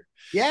competitor.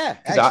 Yeah.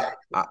 Because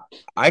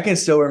I can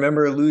still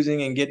remember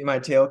losing and getting my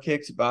tail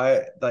kicked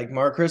by like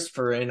Mark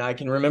Christopher. And I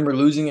can remember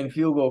losing in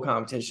field goal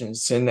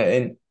competitions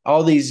and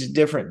all these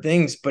different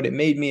things, but it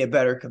made me a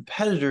better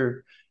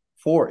competitor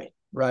for it.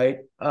 Right.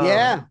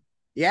 Yeah.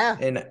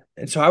 And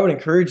so I would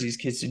encourage these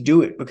kids to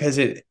do it because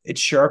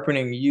it's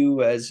sharpening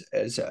you as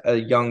a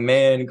young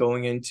man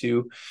going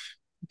into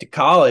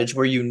college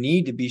where you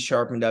need to be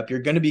sharpened up.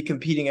 You're going to be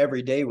competing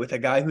every day with a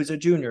guy who's a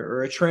junior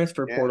or a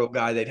transfer portal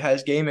guy that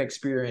has game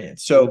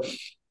experience. So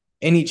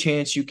any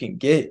chance you can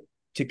get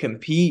to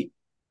compete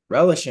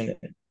relish in it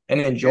and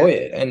enjoy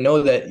it, and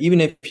know that even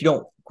if you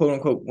don't quote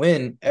unquote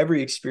win,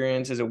 every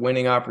experience is a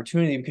winning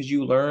opportunity because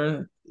you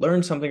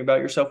learn something about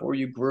yourself or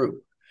you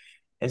grew.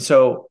 And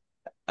so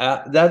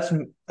that's,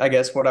 I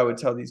guess, what I would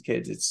tell these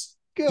kids. It's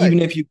even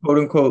Good. if you quote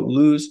unquote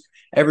lose,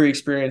 every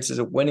experience is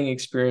a winning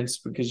experience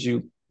because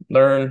you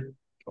learn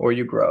or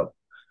you grow.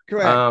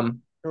 Correct.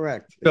 Um,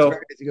 Correct. so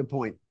It's a good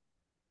point.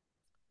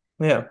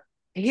 yeah,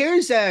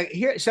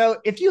 So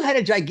if you had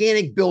a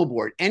gigantic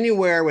billboard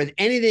anywhere with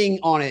anything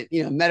on it,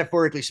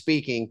 metaphorically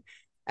speaking,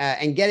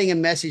 and getting a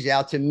message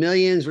out to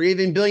millions or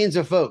even billions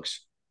of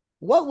folks,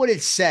 what would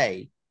it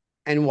say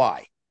and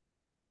why?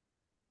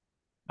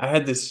 I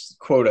had this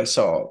quote I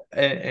saw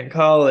in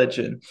college,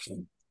 and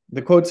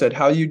the quote said,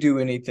 "How you do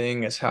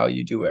anything is how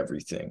you do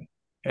everything."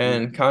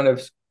 And kind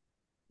of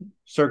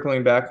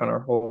circling back on our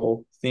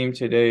whole theme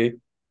today,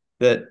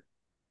 that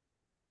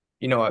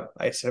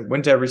I said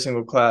went to every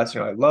single class.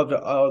 I loved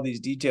all these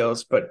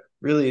details, but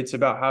really it's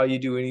about how you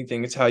do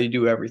anything. It's how you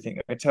do everything.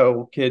 I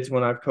tell kids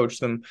when I've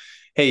coached them,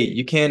 hey,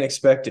 you can't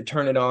expect to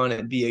turn it on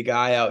and be a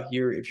guy out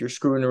here if you're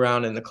screwing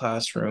around in the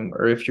classroom,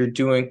 or if you're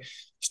doing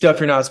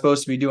stuff you're not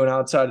supposed to be doing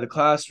outside of the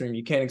classroom.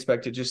 You can't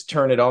expect to just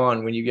turn it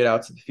on when you get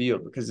out to the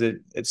field, because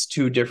it's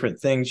two different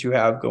things you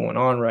have going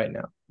on right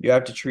now. You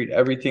have to treat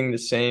everything the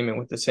same and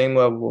with the same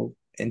level of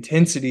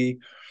intensity.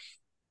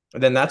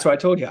 And then that's why I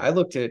told you, I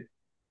looked at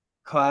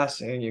class,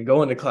 and you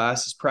go into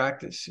class as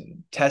practice,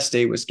 and test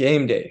day was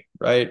game day,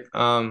 right?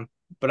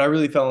 But I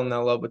really fell in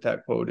love with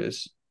that quote,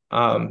 is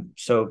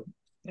so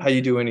how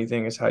you do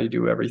anything is how you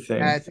do everything.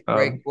 That's a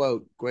great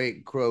quote.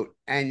 Great quote.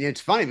 And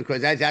it's funny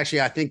because that's actually,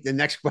 I think the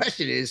next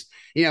question is,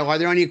 are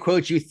there any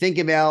quotes you think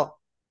about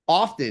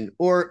often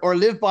or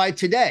live by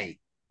today,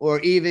 or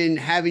even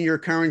having your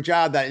current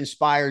job that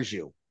inspires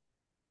you?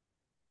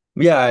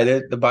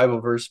 Yeah, the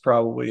Bible verse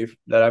probably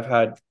that I've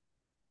had,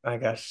 I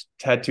guess,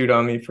 tattooed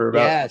on me for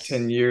about Yes.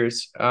 10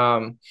 years.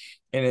 And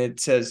it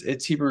says,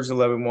 it's Hebrews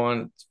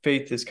 11:1.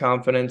 Faith is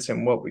confidence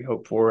in what we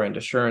hope for and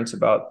assurance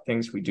about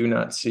things we do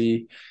not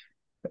see.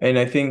 And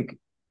I think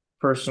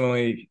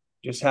personally,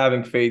 just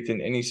having faith in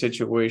any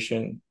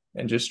situation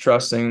and just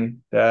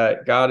trusting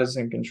that God is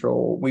in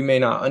control. We may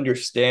not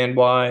understand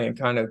why, and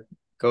kind of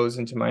goes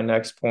into my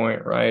next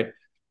point, right?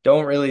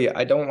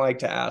 I don't like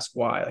to ask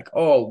why, like,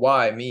 oh,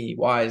 why me?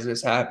 Why is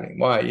this happening?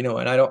 Why,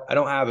 and I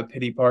don't have a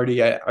pity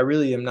party. I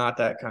really am not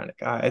that kind of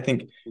guy. I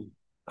think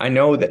I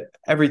know that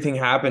everything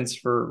happens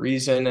for a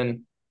reason,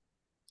 and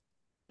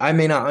I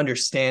may not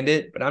understand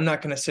it, but I'm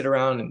not going to sit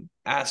around and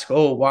ask,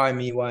 oh, why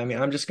me? Why me?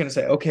 I'm just going to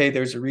say, okay,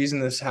 there's a reason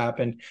this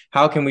happened.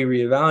 How can we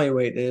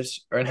reevaluate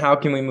this? And how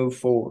can we move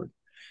forward?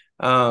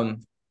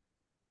 Um,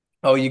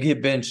 oh, you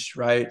get benched,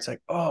 right? It's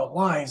like, oh,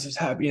 why is this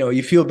happening?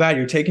 You feel bad.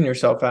 You're taking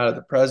yourself out of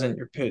the present.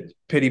 Your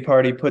pity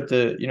party,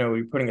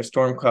 you're putting a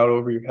storm cloud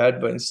over your head.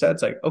 But instead,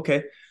 it's like,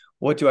 okay,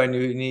 what do I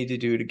need to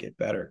do to get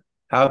better?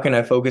 How can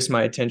I focus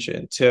my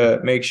attention to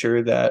make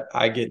sure that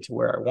I get to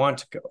where I want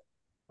to go?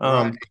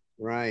 Right. Um,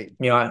 Right.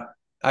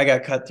 I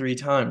got cut 3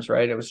 times,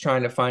 right? I was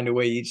trying to find a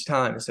way each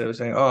time instead of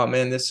saying, oh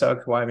man, this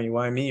sucks. Why me?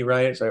 Why me?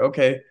 Right? It's like,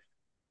 okay,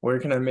 where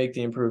can I make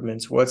the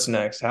improvements? What's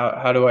next?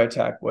 How do I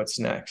attack what's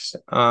next?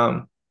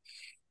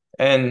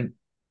 And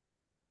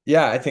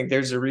yeah, I think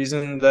there's a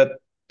reason that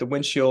the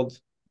windshield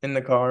in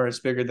the car is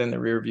bigger than the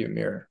rear view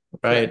mirror,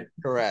 right?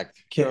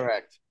 Correct. Can't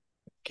Correct.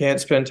 can't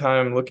spend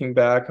time looking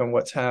back on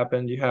what's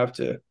happened. You have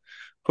to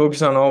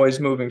focus on always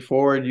moving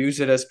forward, use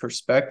it as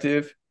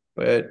perspective.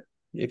 But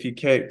if you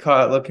get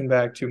caught looking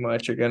back too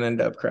much, you're going to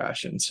end up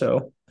crashing.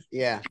 So,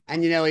 Yeah.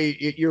 And,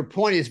 your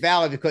point is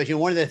valid because,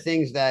 one of the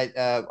things that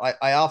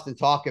I often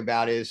talk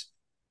about is,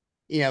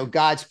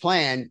 God's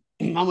plan.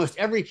 Almost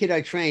every kid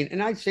I train,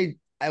 and I'd say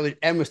I would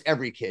almost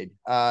every kid,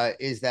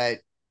 is that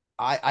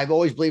I've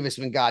always believed it's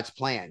been God's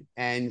plan.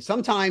 And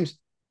sometimes,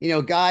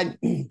 God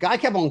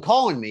kept on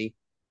calling me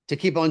to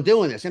keep on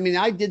doing this. I mean,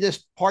 I did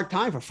this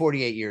part-time for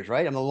 48 years,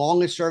 right? I'm the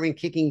longest serving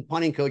kicking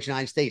punting coach in the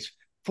United States,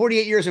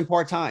 48 years in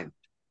part-time,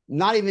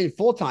 not even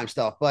full-time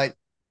stuff. But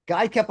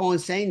God kept on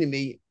saying to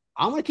me,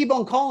 I'm going to keep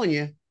on calling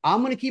you.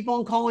 I'm going to keep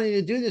on calling you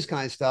to do this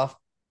kind of stuff.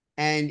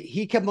 And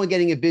he kept on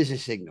getting a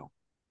business signal.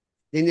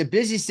 Then the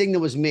busy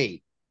signal was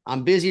me.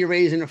 I'm busy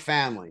raising a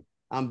family.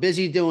 I'm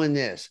busy doing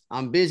this.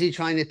 I'm busy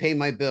trying to pay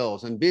my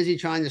bills. I'm busy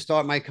trying to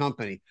start my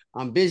company.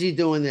 I'm busy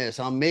doing this.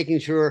 I'm making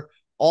sure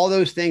all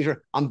those things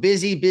I'm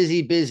busy,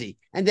 busy, busy.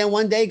 And then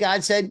one day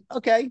God said,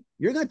 okay,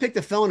 you're going to pick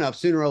the phone up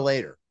sooner or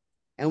later.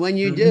 And when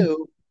you mhm.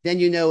 do, then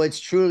it's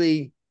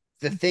truly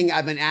the thing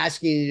I've been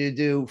asking you to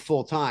do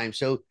full time.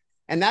 So,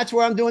 and that's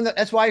where I'm doing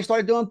that's why I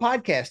started doing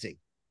podcasting.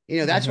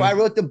 That's why I Mhm.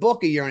 wrote the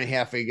book a year and a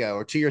half ago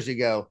or 2 years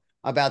ago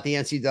about the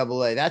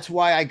NCAA. That's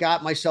why I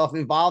got myself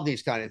involved in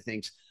these kind of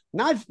things.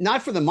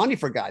 Not for the money,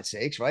 for God's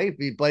sakes, right?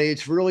 But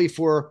it's really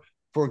for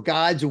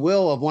God's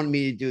will of wanting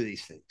me to do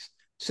these things.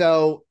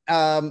 So,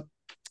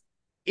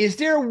 is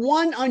there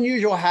one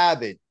unusual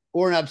habit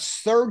or an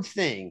absurd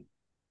thing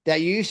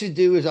that you used to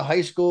do as a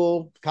high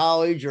school,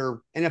 college,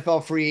 or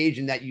NFL free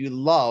agent that you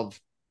love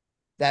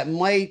that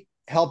might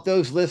help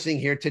those listening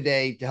here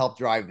today to help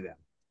drive them?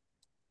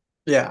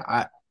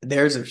 Yeah.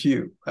 There's a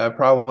few,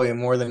 probably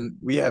more than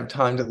we have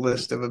time to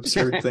list of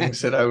absurd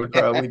things that I would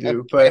probably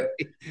do. Okay.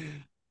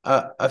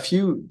 But a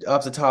few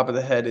off the top of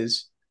the head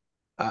is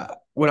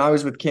when I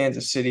was with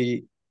Kansas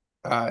City,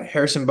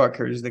 Harrison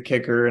Butker is the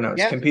kicker, and I was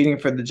Yep. competing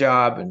for the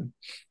job. And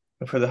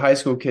for the high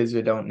school kids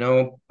that don't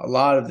know, a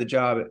lot of the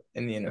job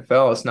in the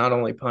NFL is not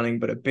only punting,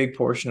 but a big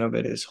portion of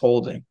it is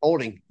holding.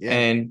 Holding.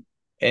 Yeah.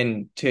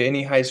 And to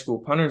any high school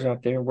punters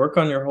out there, work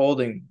on your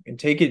holding and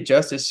take it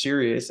just as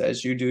serious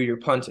as you do your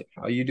punting.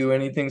 How you do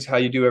anything's how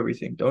you do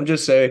everything. Don't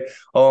just say,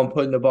 "Oh, I'm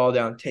putting the ball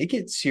down." Take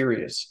it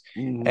serious.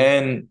 Mm-hmm.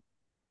 And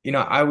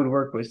I would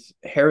work with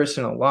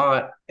Harrison a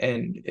lot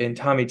and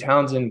Tommy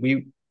Townsend.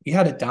 We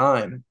had a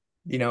dime,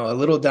 a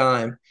little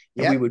dime,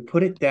 and we Yep. would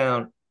put it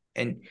down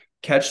and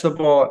catch the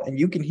ball, and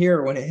you can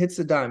hear when it hits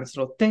the dime, it's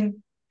a little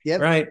ding,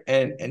 Yep. right?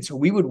 And so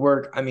we would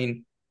work. I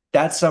mean,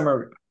 that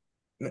summer,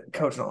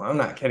 Coach, no, I'm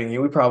not kidding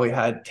you. We probably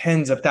had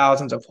tens of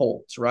thousands of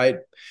holds, right?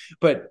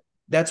 But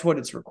that's what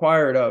it's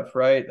required of,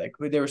 right? Like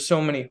there were so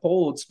many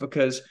holds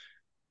because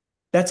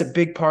that's a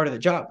big part of the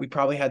job. We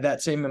probably had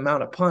that same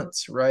amount of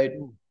punts, right?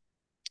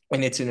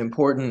 And it's an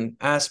important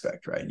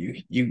aspect, right?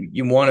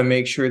 You want to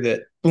make sure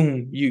that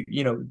boom,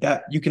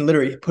 that you can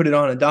literally put it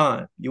on a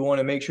dime. You want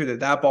to make sure that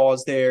that ball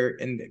is there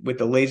and with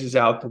the lasers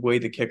out the way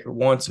the kicker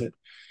wants it.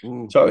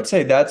 Mm. So I would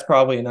say that's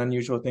probably an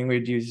unusual thing.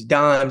 We'd use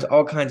dimes,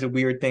 all kinds of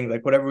weird things,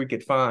 like whatever we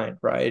could find,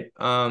 right?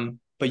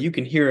 But you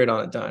can hear it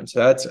on a dime. So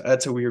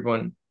that's a weird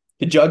one.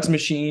 The jugs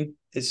machine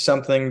is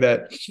something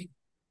that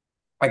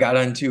I got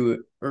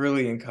into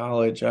early in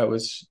college.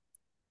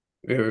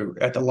 We were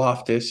at the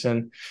Loftus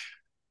and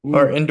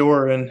or Mm.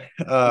 indoor, and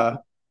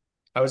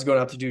I was going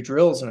out to do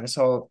drills, and I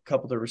saw a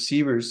couple of the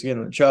receivers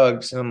getting the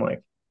jugs, and I'm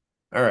like,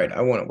 all right,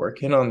 I want to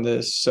work in on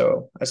this.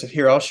 So I said,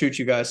 here, I'll shoot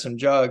you guys some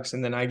jugs.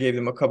 And then I gave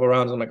them a couple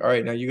rounds. I'm like, all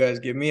right, now you guys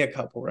give me a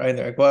couple, right? And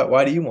they're like, what?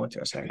 Why do you want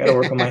to? I said, I got to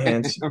work on my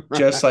hands Right.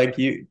 just like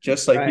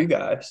Right. you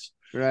guys.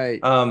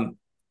 Right.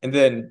 And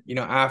then,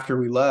 after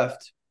we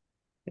left,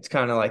 it's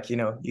kind of like,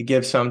 you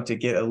give some to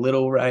get a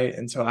little right.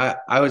 And so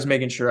I was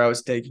making sure I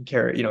was taking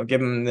care of,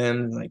 giving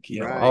them like,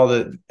 Right. all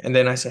and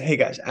then I said, hey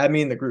guys, add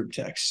me in the group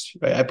text,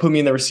 right? I put me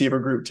in the receiver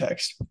group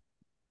text.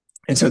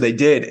 And so they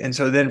did. And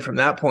so then from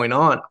that point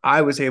on,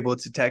 I was able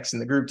to text in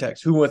the group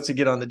text, who wants to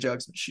get on the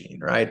jugs machine,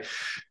 right?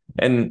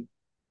 And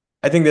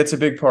I think that's a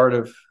big part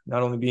of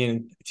not only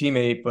being a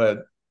teammate,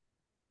 but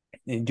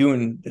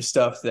doing the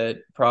stuff that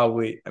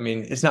probably, I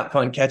mean, it's not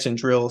fun catching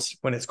drills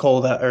when it's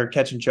cold out or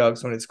catching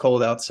jugs when it's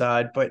cold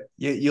outside, but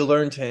you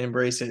learn to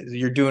embrace it.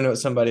 You're doing it with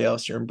somebody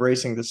else. You're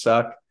embracing the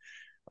suck.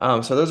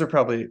 So those are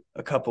probably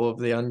a couple of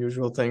the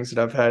unusual things that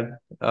I've had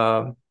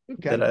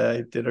Okay. that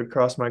I did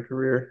across my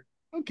career.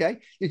 Okay.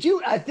 Did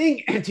you? I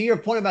think to your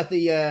point about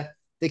the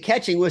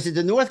catching, was it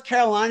the North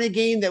Carolina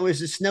game that was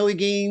the snowy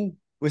game?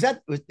 If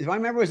I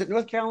remember, was it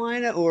North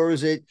Carolina or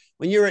was it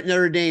when you were at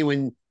Notre Dame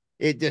when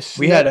it just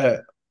We snowed had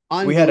a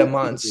we had a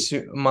unbelievably?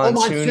 Oh,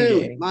 monsoon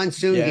game.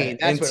 monsoon Yeah, game.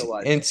 That's what it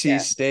was. NC Yeah,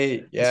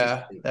 State. NC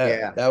Yeah, State. that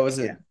Yeah, that was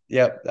yeah. a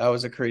yep, that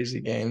was a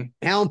crazy game.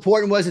 How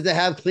important was it to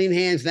have clean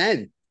hands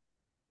then?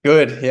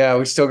 Good. Yeah,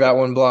 we still got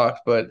one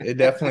blocked, but it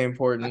definitely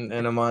important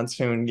in a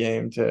monsoon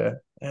game to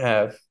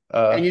have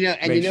And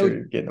make sure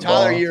you're getting the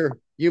Tyler, ball.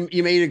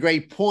 you made a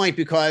great point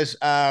because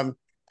I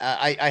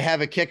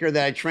have a kicker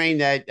that I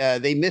trained that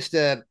they missed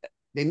the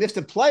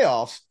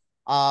playoffs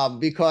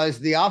because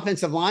the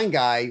offensive line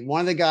guy, one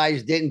of the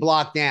guys didn't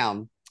block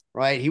down,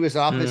 right? He was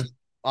Mm,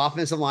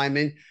 offensive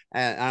lineman,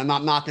 and I'm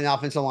not knocking the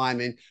offensive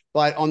lineman,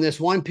 but on this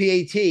one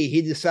PAT,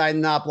 he decided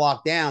not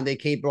block down.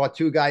 Brought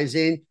two guys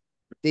in.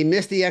 They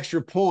missed the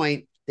extra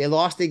point. They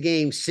lost the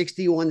game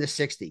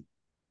 61-60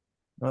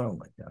 oh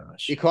my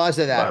gosh. because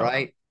of that, Wow.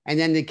 right? And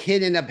then the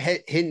kid ended up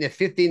hitting a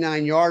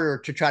 59-yarder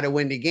to try to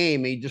win the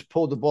game. He just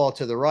pulled the ball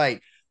to the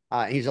right.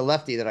 He's a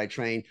lefty that I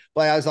trained,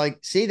 but I was like,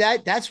 see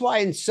that's why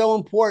it's so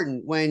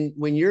important when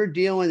you're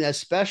dealing as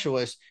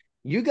specialists,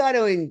 you got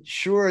to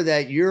ensure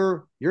that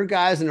your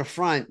guys in the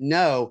front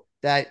know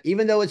that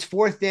even though it's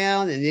fourth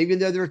down and even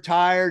though they're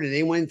tired and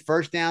they went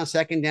first down,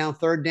 second down,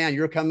 third down,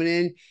 you're coming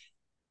in.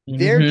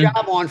 Their Hmm.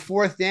 job on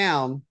fourth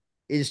down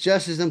is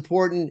just as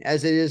important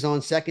as it is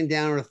on second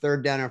down or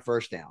third down or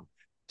first down.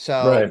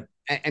 So, Right.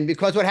 and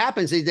because what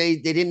happens is they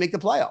didn't make the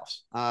playoffs.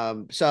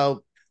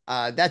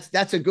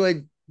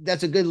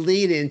 That's a good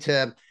lead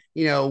into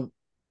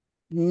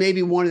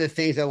maybe one of the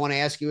things I want to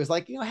ask you is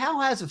like how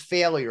has a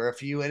failure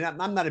if you and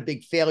I'm not a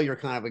big failure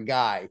kind of a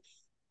guy,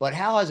 but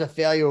how has a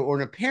failure or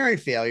an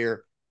apparent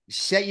failure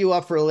set you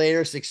up for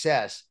later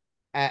success?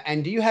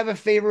 And do you have a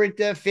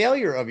favorite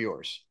failure of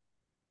yours?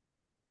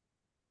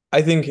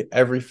 I think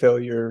every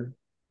failure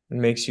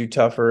makes you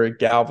tougher. It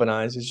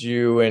galvanizes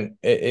you and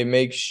it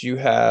makes you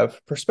have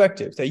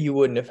perspective that you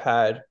wouldn't have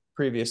had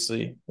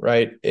previously,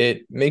 right?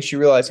 It makes you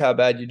realize how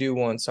bad you do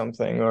want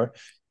something, or,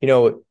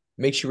 it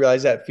makes you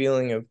realize that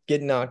feeling of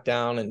getting knocked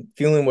down and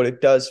feeling what it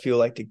does feel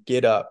like to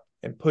get up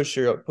and push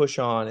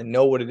on and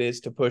know what it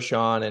is to push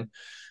on. And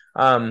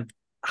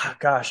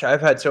Gosh,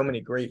 I've had so many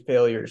great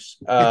failures.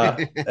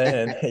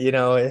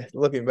 And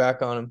looking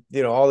back on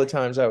them, all the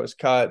times I was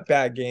caught,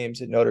 bad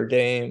games at Notre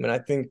Dame, and I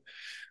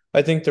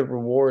think the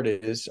reward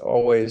is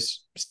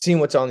always seeing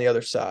what's on the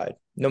other side.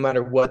 No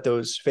matter what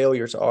those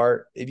failures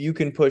are, if you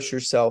can push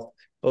yourself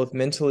both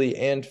mentally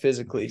and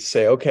physically,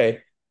 say, okay,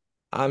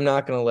 I'm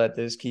not going to let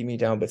this keep me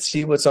down, but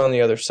see what's on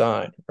the other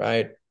side,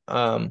 right?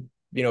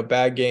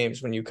 Bad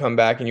games, when you come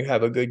back and you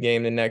have a good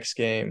game the next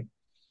game,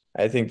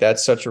 I think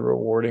that's such a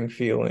rewarding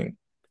feeling.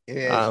 It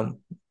is. Um,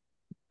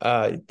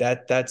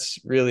 that's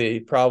really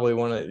probably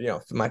one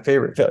of my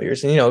favorite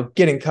failures. And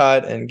getting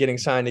cut and getting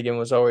signed again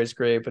was always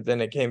great, but then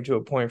it came to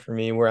a point for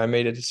me where I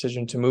made a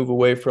decision to move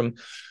away from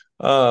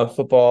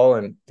football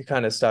and to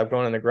kind of stop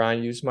going on the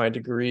grind, use my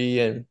degree,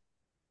 and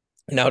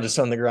now just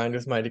on the grind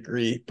with my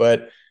degree.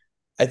 But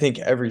I think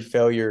every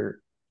failure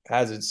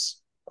has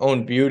its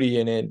own beauty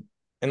in it.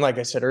 And like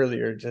I said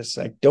earlier, just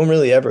like don't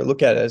really ever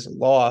look at it as a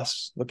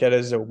loss. Look at it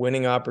as a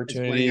winning It's a winning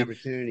opportunity,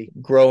 opportunity.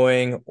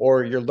 growing,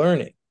 or you're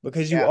learning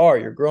because Yeah.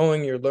 you're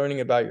growing, you're learning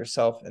about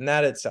yourself. And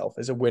that itself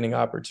is a winning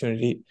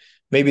opportunity.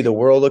 Maybe the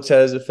world looks at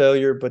it as a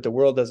failure, but the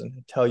world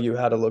doesn't tell you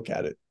how to look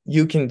at it.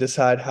 You can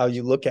decide how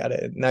you look at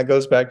it. And that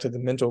goes back to the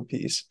mental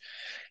piece.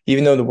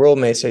 Even though the world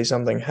may say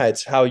something,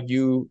 it's how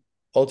you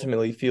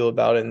ultimately feel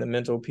about it in the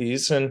mental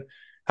piece. And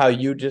how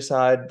you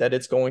decide that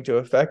it's going to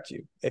affect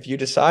you. If you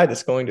decide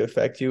it's going to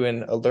affect you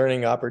in a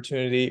learning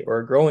opportunity or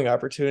a growing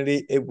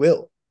opportunity, it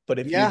will. But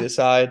if you Yeah.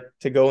 decide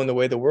to go in the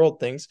way the world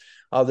thinks,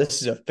 oh,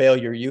 this is a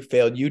failure, you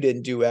failed, you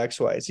didn't do X,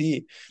 Y,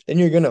 Z, then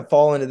you're going to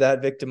fall into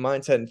that victim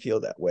mindset and feel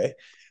that way.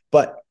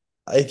 But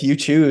if you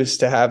choose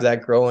to have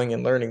that growing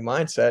and learning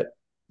mindset,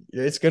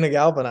 it's going to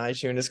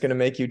galvanize you and it's going to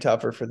make you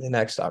tougher for the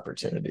next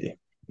opportunity.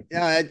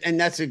 Yeah. And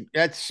that's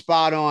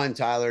spot on,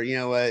 Tyler.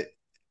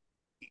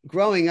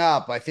 Growing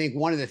up, I think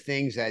one of the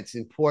things that's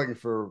important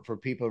for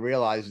people to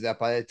realize is that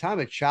by the time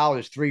a child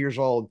is 3 years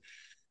old,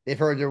 they've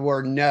heard the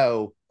word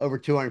no over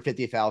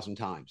 250,000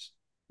 times.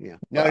 No,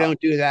 Wow.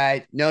 don't do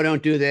that. No,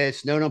 don't do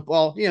this. No, don't.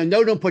 Well,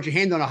 no, don't put your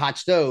hand on a hot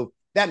stove.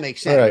 That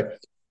makes All sense. right.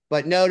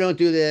 But no, don't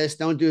do this.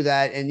 Don't do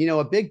that. And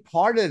a big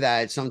part of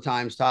that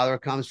sometimes, Tyler,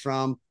 comes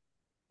from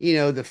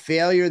the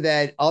failure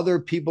that other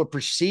people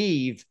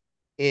perceive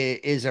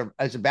is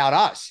about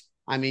us.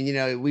 I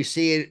mean, we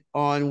see it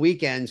on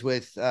weekends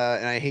with,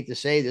 and I hate to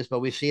say this, but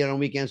we see it on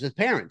weekends with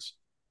parents.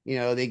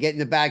 They get in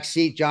the back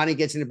seat. Johnny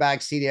gets in the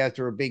back seat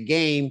after a big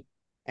game,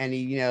 and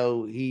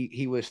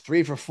he was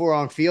 3 for 4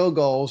 on field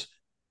goals,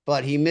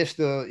 but he missed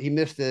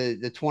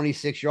the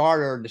 26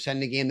 yarder to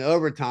send the game to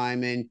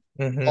overtime, and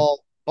Mm-hmm.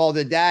 all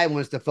the dad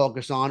wants to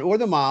focus on, or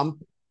the mom,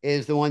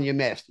 is the one you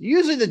missed.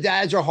 Usually the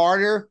dads are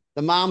harder.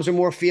 The moms are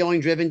more feeling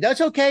driven.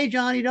 That's okay,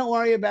 Johnny. Don't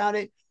worry about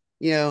it.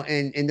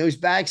 And those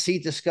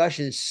backseat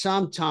discussions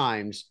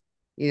sometimes,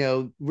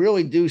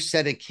 really do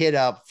set a kid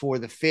up for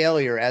the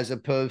failure as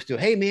opposed to,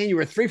 hey, man, you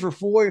were 3 for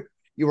 4.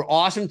 You were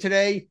awesome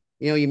today.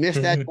 You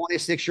missed that Mm-hmm.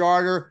 26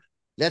 yarder.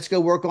 Let's go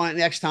work on it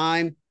next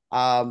time.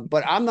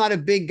 But I'm not a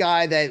big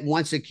guy that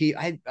wants to keep.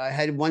 I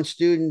had one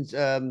student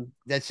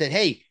that said,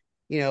 hey,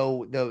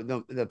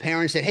 the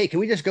parents said, hey, can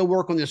we just go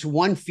work on this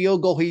one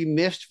field goal he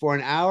missed for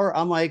an hour?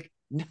 I'm like,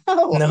 no,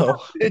 I'm not No,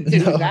 going to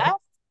do no. that.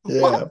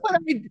 Why Yeah. would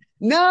I?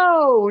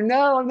 No,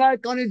 I'm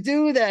not going to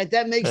do that.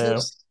 That makes no Yeah.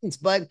 sense.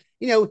 But,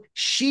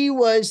 she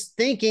was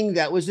thinking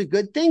that was a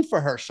good thing for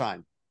her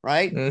son.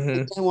 Right. And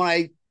Mm-hmm. then when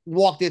I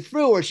walked it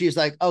through her, she's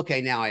like,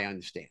 okay, now I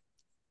understand.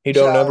 You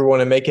So don't ever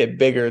want to make it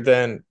bigger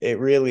than it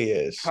really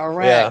is.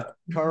 correct.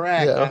 Yeah.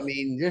 Correct. I Yeah.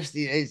 mean,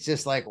 it's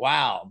just like,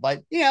 wow.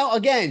 But,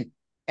 again,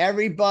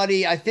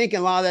 everybody, I think a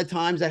lot of the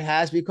times that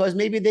has because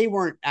maybe they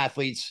weren't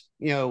athletes.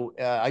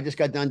 I just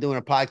got done doing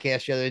a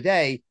podcast the other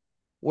day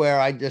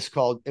where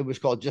it was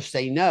called Just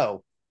Say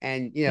No.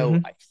 And,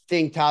 Mm-hmm. I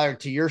think, Tyler,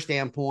 to your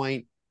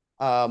standpoint,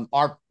 a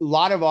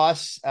lot of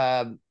us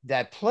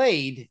that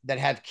played that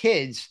have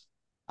kids,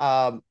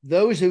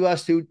 those of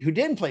us who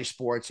didn't play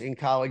sports in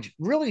college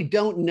really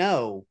don't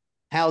know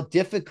how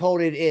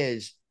difficult it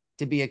is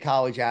to be a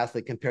college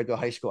athlete compared to a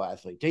high school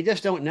athlete. They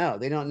just don't know.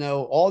 They don't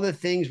know all the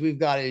things we've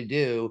got to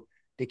do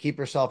to keep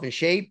ourselves in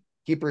shape,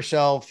 keep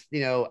ourselves,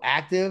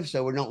 active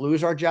so we don't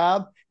lose our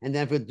job. And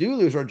then if we do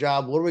lose our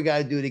job, what do we got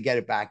to do to get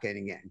it back in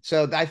again?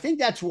 So I think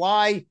that's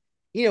why,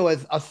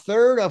 a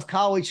third of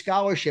college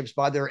scholarships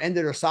by their end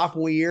of their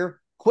sophomore year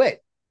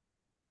quit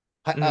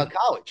Mm.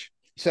 college.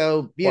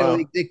 So, Wow.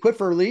 they quit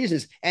for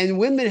reasons. And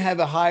women have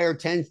a higher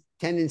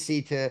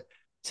tendency to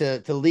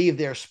leave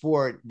their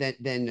sport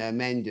than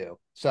men do.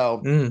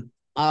 So, Mm.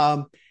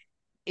 um,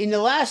 in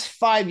the last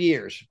 5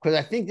 years, because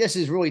I think this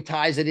is really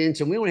ties it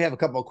into, we only have a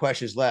couple of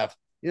questions left.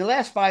 In the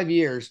last 5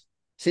 years,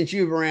 since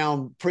you've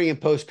around pre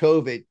and post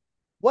COVID,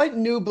 what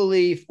new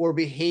belief or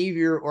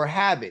behavior or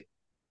habit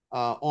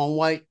on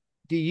what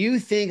do you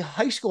think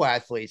high school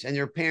athletes and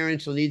their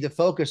parents will need to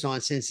focus on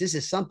since this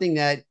is something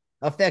that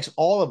affects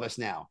all of us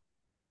now?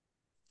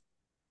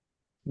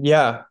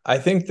 Yeah. I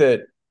think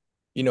that,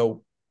 you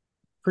know,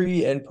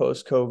 pre and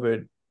post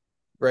COVID,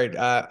 right?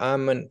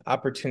 I'm an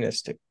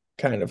opportunistic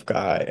kind of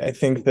guy. I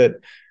think that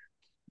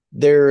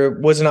there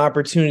was an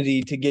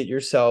opportunity to get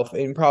yourself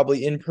in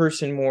probably in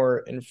person more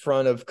in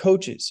front of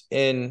coaches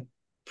in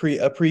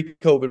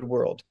pre-COVID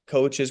world.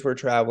 Coaches were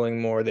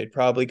traveling more. They'd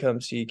probably come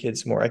see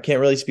kids more. I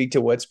can't really speak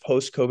to what's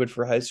post-COVID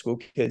for high school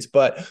kids,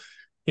 but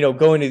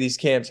going to these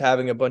camps,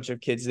 having a bunch of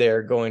kids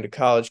there, going to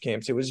college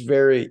camps, it was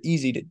very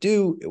easy to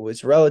do. It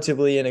was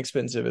relatively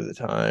inexpensive at the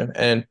time.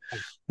 And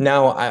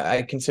now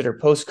I consider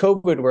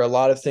post-COVID where a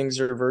lot of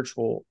things are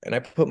virtual, and I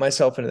put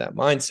myself into that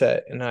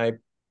mindset, and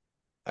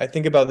I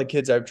think about the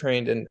kids I've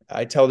trained, and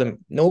I tell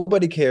them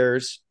nobody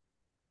cares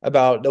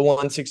about the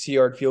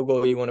 160-yard field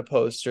goal you want to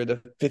post or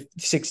the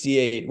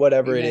 68,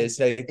 whatever it Amen. is.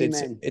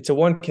 It's Amen. it's a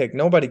one kick.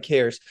 Nobody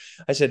cares.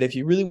 I said, if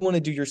you really want to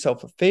do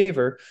yourself a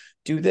favor,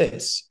 do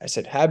this. I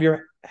said, have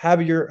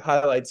your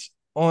highlights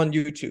on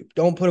YouTube.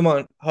 Don't put them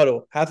on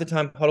Huddle. Half the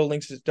time, Huddle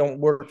links don't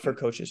work for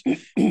coaches.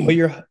 Put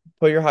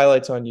your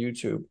highlights on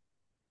YouTube.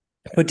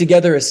 Put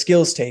together a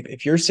skills tape.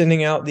 If you're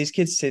sending out, these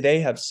kids today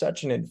have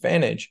such an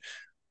advantage.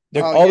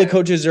 Oh All the yeah.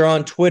 coaches are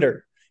on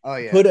Twitter. Oh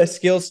yeah. Put a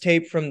skills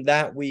tape from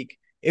that week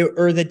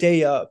or the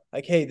day of.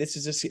 Like, hey, this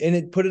is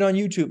put it on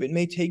YouTube. It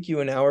may take you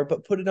an hour,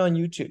 but put it on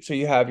YouTube. So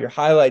you have your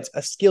highlights,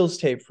 a skills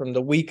tape from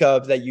the week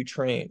of that you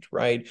trained,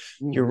 right?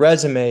 Your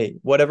resume,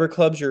 whatever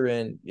clubs you're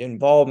in,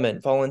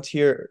 involvement,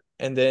 volunteer,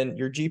 and then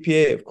your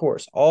GPA, of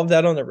course, all of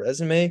that on the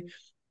resume,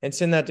 and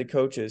send that to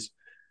coaches.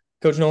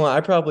 Coach Nolan,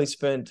 I probably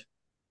spent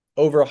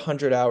over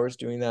 100 hours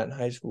doing that in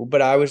high school,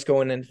 but I was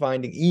going and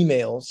finding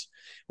emails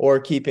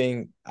or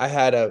I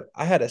had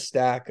a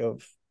stack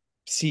of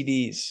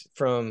CDs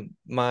from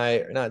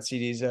not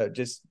CDs,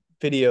 just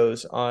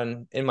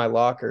videos in my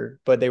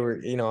locker, but they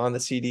were, on the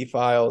CD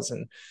files,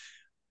 and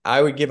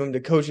I would give them to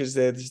coaches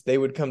that they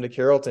would come to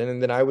Carrollton, and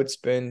then I would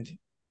spend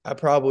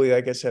probably,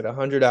 like I said,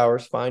 100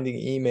 hours finding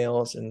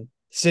emails and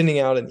sending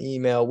out an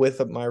email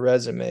with my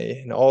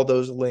resume and all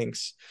those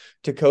links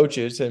to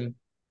coaches. And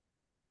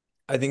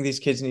I think these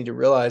kids need to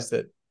realize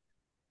that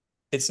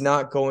it's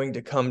not going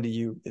to come to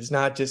you. It's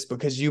not just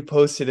because you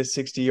posted a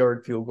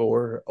 60-yard field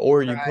goal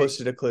or you Right.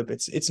 posted a clip.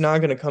 It's not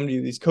going to come to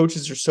you. These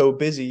coaches are so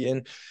busy,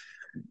 and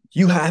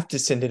you have to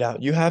send it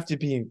out. You have to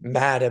be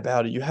mad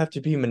about it. You have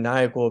to be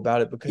maniacal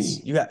about it,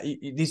 because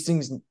these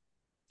things,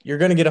 you're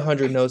going to get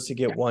 100 no's to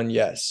get one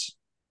yes.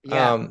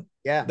 Yeah.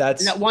 Yeah. And that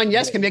That's one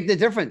yes can make the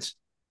difference.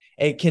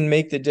 it can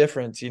make the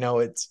difference.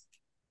 It's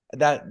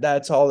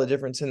that's all the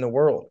difference in the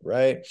world,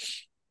 right?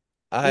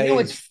 I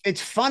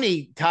It's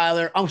funny,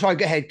 Tyler. I'm sorry.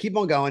 Go ahead. Keep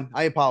on going.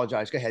 I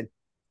apologize. Go ahead.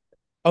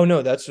 Oh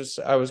no, that's just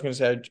I was going to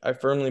say I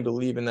firmly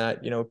believe in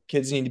that.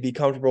 Kids need to be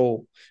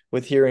comfortable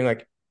with hearing,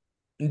 like,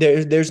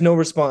 there's no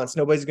response.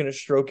 Nobody's going to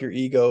stroke your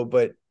ego,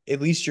 but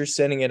at least you're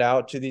sending it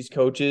out to these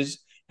coaches,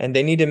 and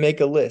they need to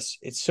make a list.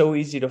 It's so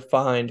easy to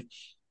find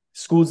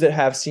schools that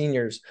have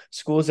seniors,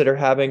 schools that are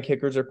having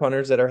kickers or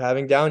punters that are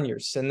having down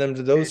years. Send them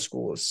to those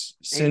schools.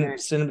 Send Amen.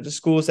 send them to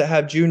schools that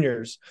have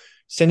juniors.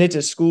 Send it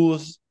to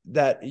schools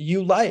that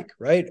you like,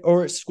 right?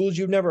 Or schools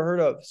you've never heard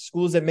of,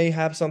 schools that may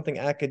have something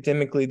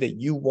academically that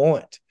you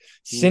want.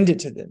 Send it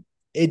to them.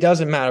 It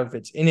doesn't matter if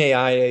it's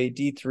NAIA,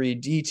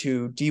 D3,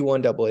 D2,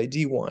 D1 AA,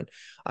 D1.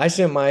 I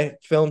sent my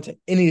film to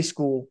any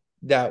school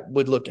that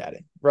would look at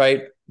it,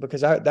 right?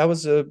 Because that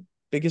was the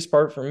biggest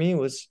part for me,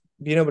 was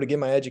being able to get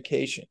my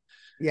education.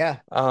 Yeah.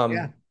 Yeah. Um,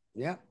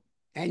 Yeah.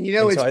 And and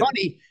so it's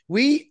funny.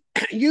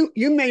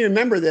 You may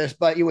remember this,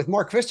 but with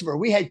Mark Christopher,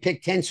 we had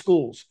picked 10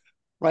 schools,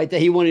 right,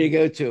 that he wanted to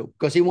go to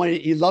because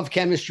he loved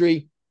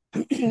chemistry.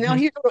 Now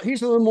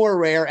he's a little more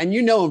rare, and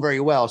you know him very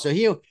well. So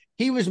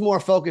he was more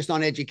focused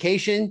on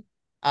education,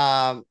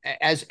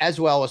 as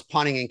well as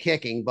punting and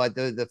kicking, but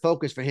the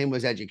focus for him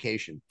was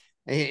education.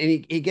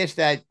 And he gets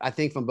that, I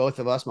think, from both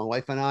of us, my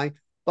wife and I.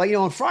 But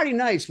on Friday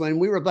nights when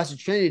we were at Blessed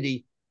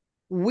Trinity,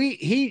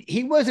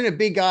 he wasn't a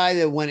big guy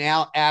that went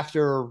out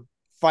after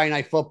Friday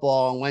night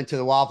football and went to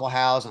the Waffle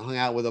House and hung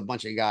out with a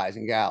bunch of guys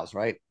and gals,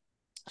 right?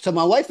 So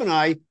my wife and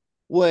I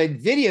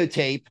would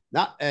videotape,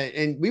 not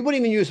and we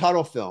wouldn't even use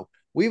huddle film.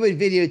 We would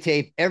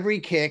videotape every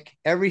kick,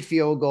 every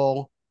field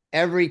goal,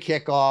 every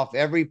kickoff,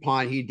 every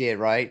punt he did,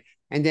 right?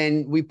 And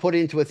then we put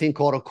into a thing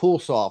called a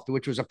CoolSoft,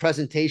 which was a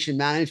presentation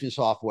management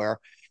software.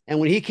 And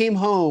when he came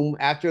home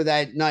after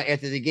that night,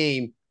 after the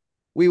game,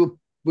 we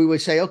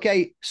would say,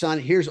 okay, son,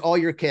 here's all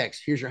your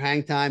kicks. Here's your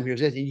hang time. Here's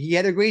this. And he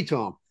had agreed to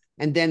them.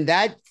 And then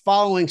that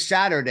following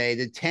Saturday,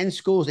 the 10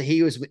 schools that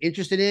he was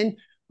interested in,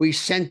 we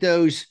sent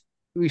those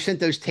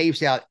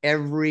tapes out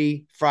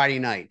every Friday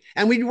night.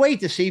 And we'd wait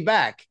to see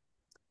back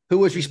who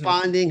was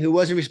responding, who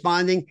wasn't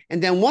responding.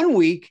 And then one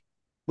week,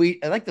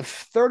 like the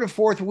third or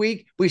fourth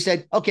week, we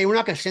said, okay, we're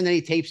not going to send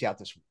any tapes out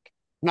this week.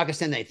 I'm not going to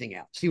send anything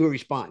out. See who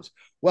responds.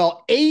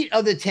 Well, 8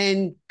 of the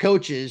 10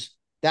 coaches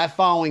that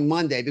following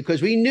Monday,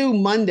 because we knew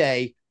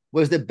Monday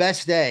was the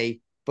best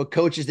day for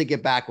coaches to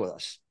get back with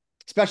us,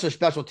 especially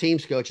special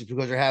teams coaches,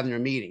 because they're having their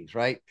meetings,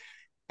 right?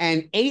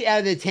 And 8 out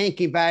of the 10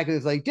 came back and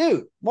was like,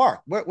 dude,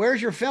 Mark,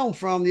 where's your film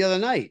from the other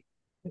night?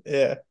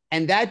 Yeah.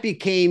 And that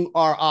became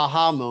our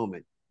aha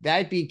moment.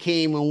 That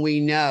became when we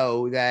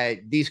know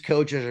that these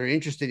coaches are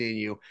interested in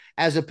you,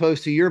 as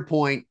opposed to your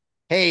point,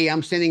 hey,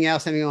 I'm sending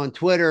out something on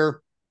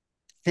Twitter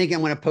thinking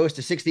I'm going to post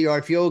a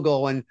 60-yard field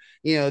goal, and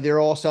they're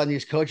all of a sudden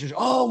these coaches,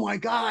 oh my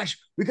gosh,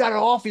 we got to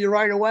offer you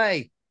right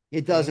away.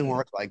 It doesn't Mm-hmm.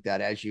 work like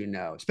that, as you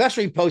know,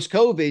 especially post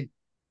COVID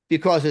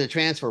because of the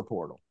transfer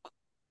portal,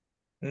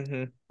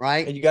 Mm-hmm.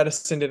 right? And you got to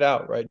send it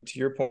out, right? To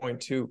your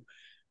point too.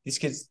 These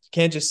kids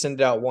can't just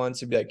send it out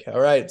once and be like, all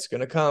right, it's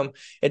gonna come.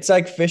 It's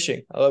like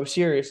fishing.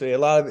 Seriously, a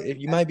lot of if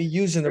you might be That's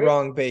using the true.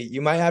 wrong bait,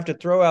 you might have to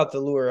throw out the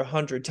lure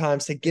 100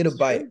 times to get a It's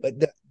bite. true.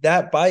 But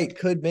that bite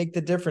could make the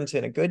difference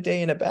in a good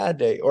day and a bad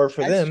day, or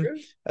for That's them, true.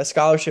 a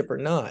scholarship or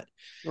not.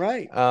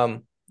 Right.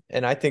 Um,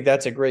 and I think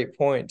that's a great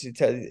point to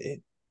tell.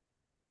 It's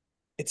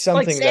It's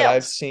like something that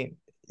I've sales. seen.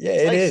 Yeah,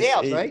 It's it like is.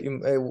 sales, right?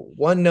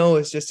 One no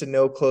is just a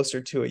no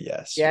closer to a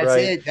yes, Yeah, that's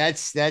right?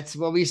 it. That's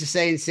what we used to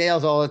say in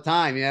sales all the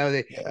time. You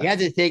Yeah, have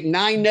to take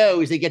 9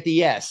 no's to get the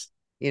yes.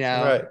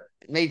 right.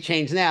 It may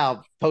change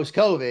now post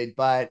COVID,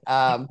 but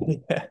Yeah.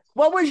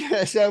 what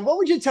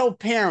would you tell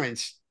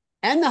parents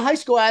and the high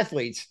school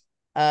athletes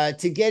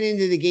to get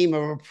into the game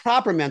of a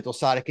proper mental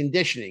side of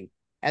conditioning,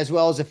 as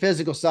well as the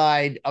physical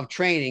side of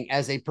training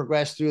as they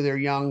progress through their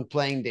young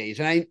playing days?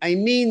 And I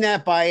mean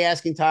that by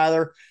asking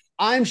Tyler.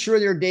 I'm sure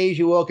there are days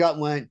you woke up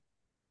and went,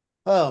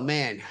 oh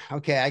man,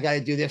 okay, I got to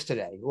do this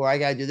today, or I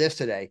got to do this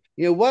today.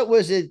 What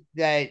was it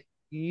that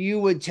you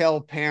would tell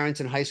parents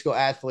and high school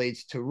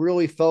athletes to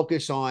really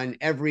focus on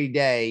every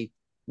day,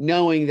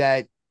 knowing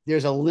that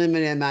there's a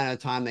limited amount of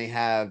time they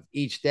have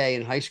each day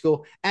in high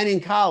school and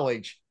in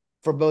college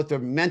for both the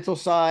mental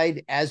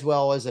side as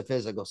well as the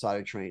physical side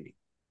of training?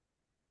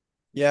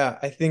 Yeah,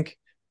 I think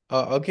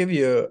I'll give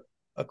you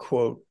a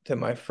quote that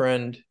my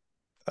friend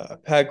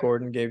Pat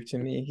Gordon gave to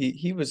me.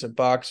 He was a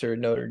boxer at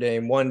Notre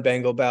Dame, won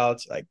Bengal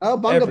bouts like Oh,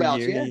 bunga every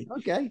belts. year. Yeah.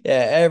 Okay.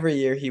 Every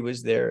year he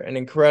was there. An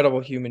incredible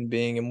human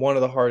being and one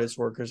of the hardest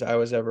workers I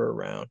was ever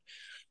around.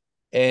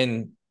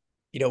 And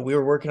we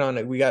were working on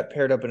it. We got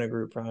paired up in a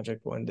group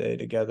project one day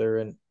together,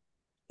 and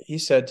he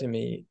said to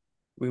me,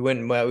 we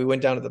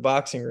went down to the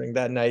boxing ring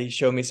that night. He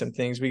showed me some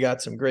things. We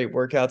got some great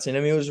workouts in.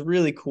 I mean, it was a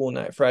really cool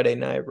night, Friday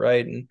night,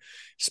 right? And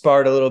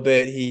sparred a little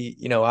bit. He,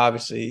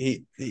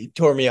 obviously he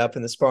tore me up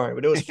in the sparring,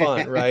 but it was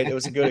fun, right? It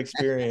was a good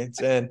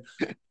experience. And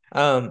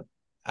um,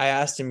 I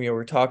asked him,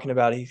 we're talking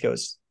about it. He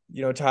goes,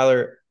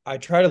 Tyler, I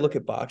try to look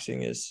at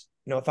boxing as,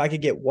 if I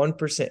could get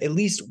 1%, at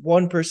least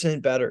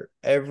 1% better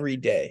every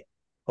day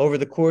over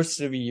the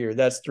course of a year,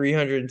 that's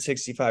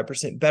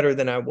 365% better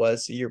than I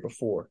was the year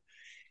before.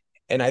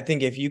 And I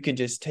think if you can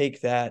just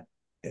take that,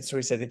 and so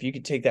he said, if you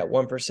could take that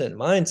 1%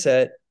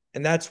 mindset,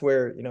 and that's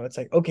where, it's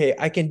like, okay,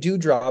 I can do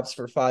drops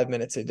for 5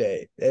 minutes a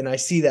day. And I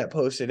see that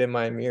posted in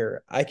my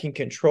mirror. I can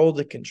control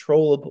the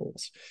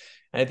controllables.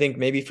 And I think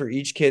maybe for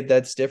each kid,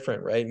 that's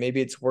different, right? Maybe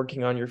it's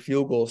working on your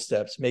field goal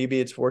steps. Maybe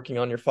it's working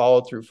on your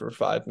follow through for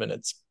 5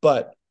 minutes,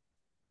 but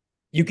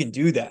you can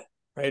do that,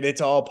 right?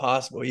 It's all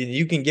possible.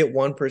 You can get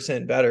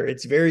 1% better.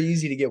 It's very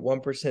easy to get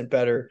 1%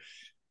 better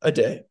a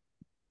day.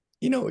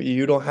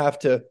 You don't have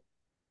to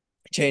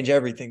change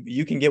everything, but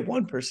you can get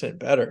 1%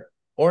 better,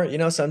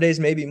 or some days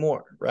maybe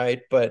more, right?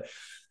 But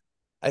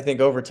I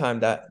think over time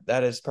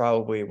that is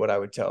probably what I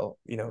would tell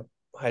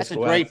high That's a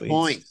school great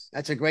point. athletes.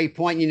 That's a great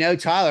point.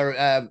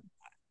 Tyler,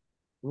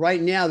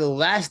 right now, the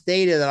last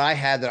data that I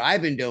have that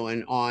I've been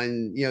doing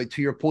on,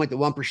 to your point, the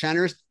one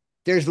percenters,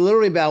 there's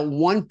literally about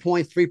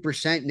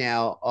 1.3%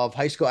 now of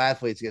high school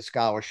athletes get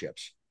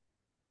scholarships.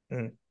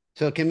 Mm.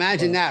 So can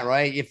imagine Wow. that,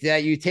 right? If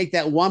that you take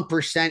that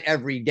 1%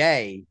 every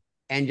day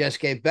and just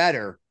get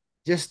better,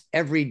 just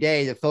every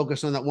day to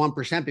focus on that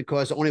 1%,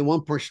 because only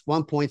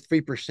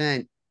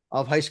 1.3%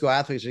 of high school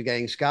athletes are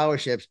getting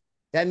scholarships.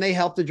 That may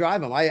help to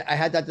drive them. I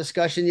had that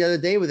discussion the other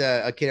day with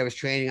a kid I was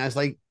training. I was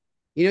like,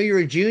 you're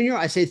a junior.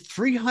 I said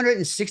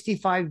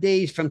 365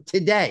 days from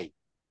today,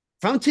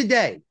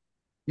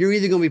 you're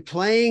either going to be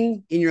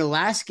playing in your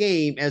last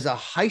game as a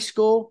high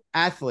school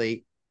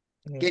athlete,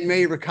 getting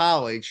ready for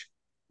college,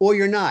 or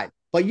you're not.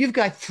 But you've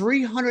got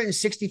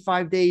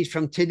 365 days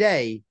from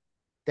today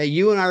that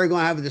you and I are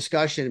going to have a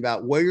discussion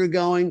about where you're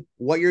going,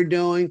 what you're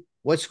doing,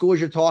 what schools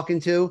you're talking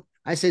to.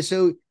 I said,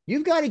 so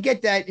you've got to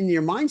get that in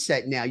your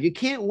mindset now. You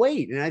can't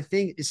wait. And I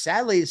think,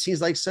 sadly, it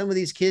seems like some of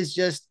these kids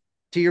just,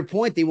 to your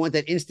point, they want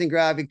that instant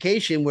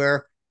gratification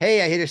where,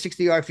 hey, I hit a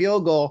 60-yard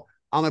field goal.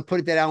 I'm going to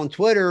put that out on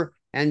Twitter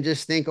and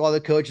just think all the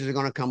coaches are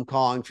going to come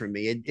calling for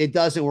me. It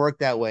doesn't work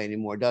that way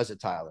anymore, does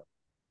it, Tyler?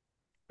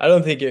 I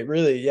don't think it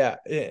really, yeah.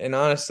 And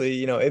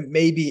honestly, it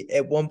may be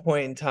at one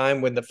point in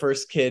time when the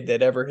first kid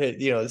that ever hit,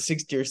 the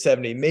 60 or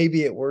 70,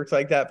 maybe it worked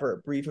like that for a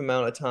brief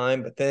amount of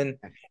time, but then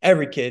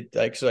every kid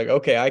is like,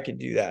 okay, I can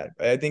do that.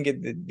 But I think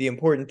the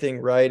important thing,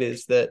 right,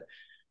 is that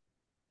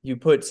you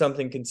put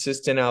something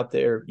consistent out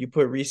there, you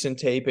put recent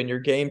tape in your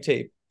game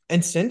tape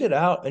and send it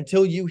out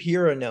until you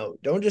hear a note.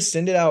 Don't just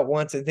send it out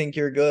once and think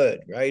you're good,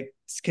 right?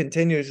 It's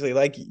continuously,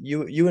 like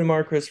you and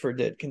Mark Christopher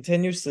did,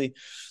 continuously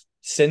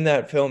send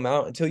that film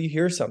out until you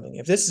hear something.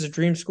 If this is a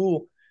dream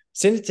school,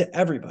 send it to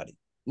everybody.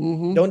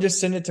 Mm-hmm. Don't just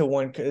send it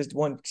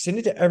to send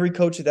it to every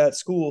coach at that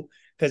school,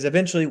 because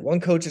eventually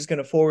one coach is going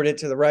to forward it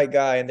to the right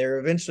guy and they're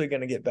eventually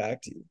going to get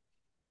back to you.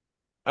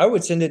 I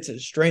would send it to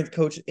strength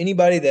coach,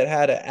 anybody that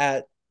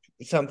had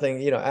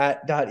something,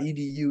 at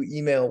 .edu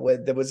email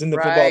that was in the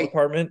football Right.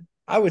 department,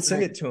 I would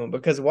send Right. it to them,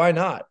 because why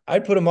not?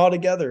 I'd put them all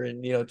together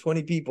and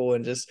 20 people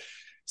and just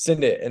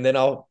send it. And then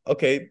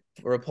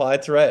reply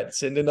thread,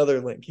 send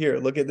another link here,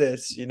 look at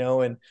this,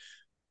 and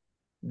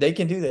they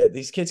can do that.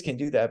 These kids can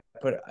do that,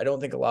 but I don't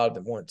think a lot of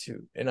them want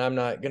to. And I'm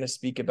not going to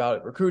speak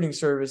about recruiting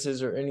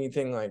services or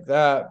anything like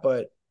that,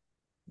 but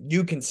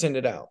you can send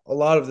it out. A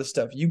lot of the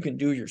stuff you can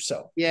do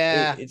yourself.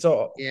 Yeah. It's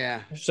all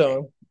Yeah.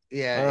 so.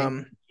 Yeah.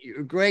 And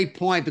Um, great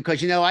point,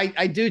 because,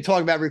 I do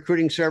talk about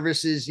recruiting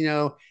services,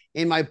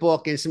 in my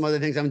book and some other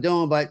things I'm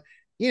doing, but,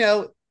 you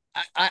know,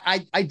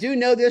 I do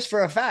know this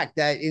for a fact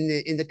that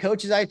in the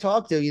coaches I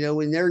talk to,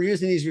 when they're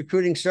using these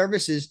recruiting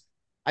services,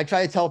 I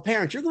try to tell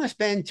parents, you're going to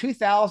spend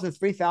 $2,000,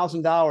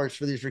 $3,000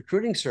 for these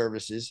recruiting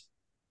services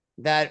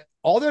that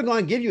all they're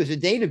going to give you is a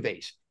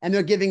database. And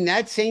they're giving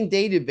that same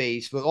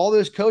database with all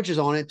those coaches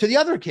on it to the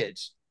other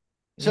kids.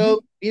 mhm.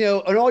 So,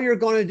 and all you're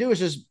going to do is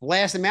just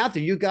blast them out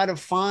there. You got to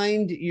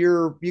find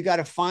your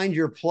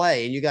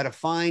play, and you got to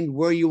find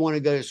where you want to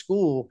go to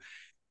school.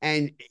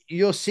 And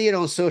you'll see it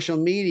on social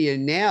media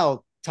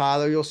now,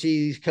 Tyler. You'll see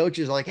these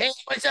coaches like, hey,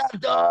 what's up,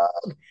 dog?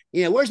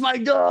 Where's my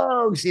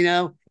dogs?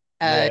 Uh,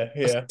 Yeah,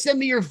 yeah. send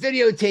me your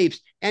videotapes.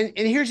 And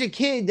here's a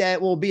kid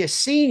that will be a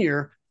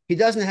senior. He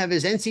doesn't have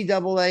his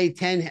NCAA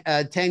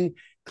 10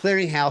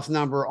 clearinghouse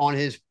number on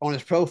his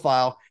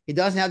profile. He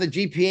doesn't have the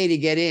GPA to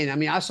get in. I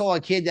mean, I saw a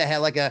kid that had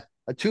like a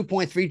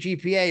 2.3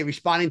 GPA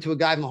responding to a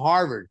guy from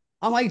Harvard.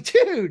 I'm like,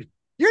 dude,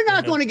 you're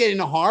not Yeah. going to get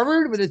into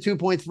Harvard with a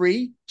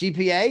 2.3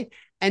 GPA.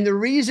 And the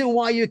reason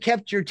why you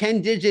kept your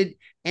 10-digit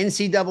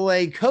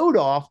NCAA code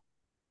off,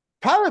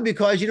 probably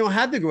because you don't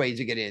have the grades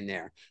to get in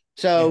there.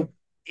 Yeah. So,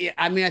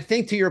 I mean, I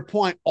think to your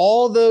point,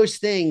 all those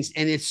things,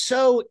 and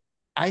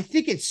I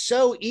think it's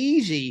so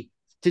easy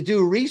to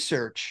do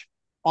research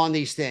on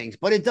these things,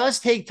 but it does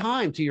take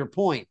time, to your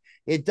point.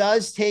 It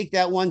does take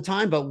that one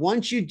time, but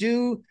once you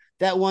do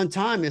that one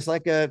time, it's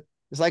like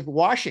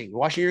washing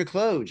your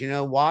clothes,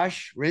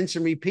 wash, rinse,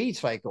 and repeat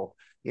cycle,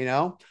 you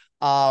know.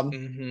 Um,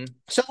 Hmm.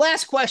 so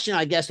last question,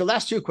 I guess, the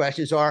last two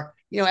questions are,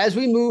 as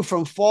we move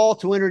from fall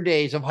to winter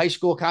days of high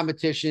school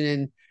competition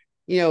and,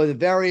 the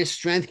various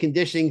strength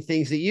conditioning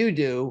things that you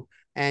do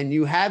and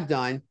you have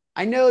done,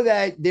 I know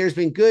that there's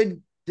been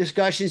good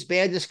discussions,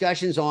 bad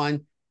discussions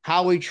on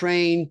how we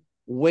train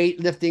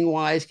weightlifting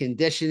wise,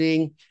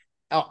 conditioning.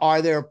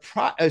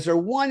 Is there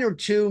one or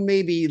two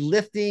maybe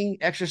lifting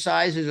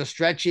exercises or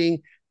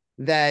stretching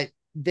that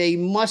they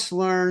must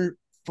learn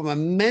from a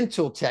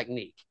mental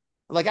technique?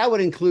 Like I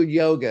would include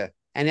yoga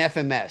and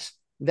FMS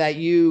that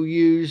you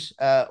use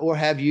or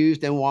have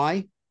used, and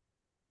why?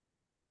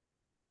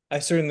 I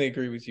certainly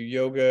agree with you.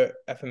 Yoga,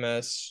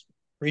 FMS,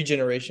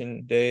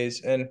 regeneration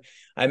days. And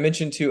I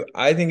mentioned too,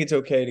 I think it's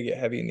okay to get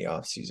heavy in the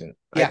off season.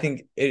 I Yeah.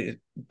 think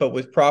but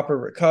with proper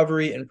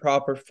recovery and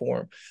proper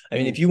form. I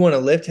mean, if Mm. you want to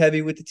lift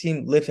heavy with the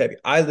team, lift heavy.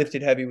 I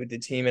lifted heavy with the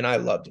team and I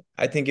loved it.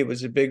 I think it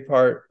was a big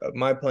part of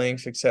my playing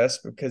success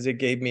because it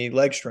gave me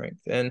leg strength.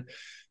 And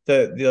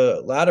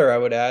the latter I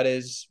would add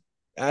is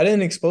add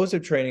in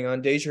explosive training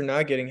on days you're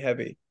not getting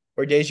heavy,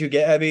 or days you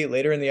get heavy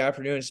later in the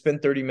afternoon.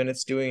 Spend 30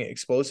 minutes doing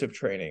explosive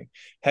training.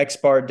 Hex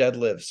bar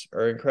deadlifts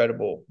are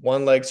incredible.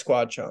 One leg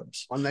squat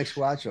jumps. One leg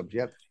squat jumps.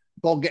 Yep.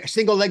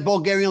 Single leg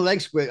Bulgarian leg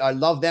squat. I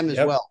love them as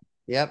Yep. well.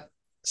 Yep. Yeah.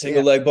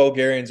 Single leg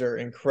Bulgarians are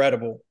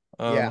incredible.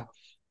 Yeah.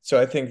 So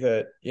I think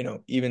that,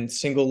 even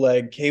single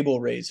leg cable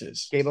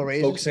raises, Cable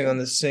raises. focusing on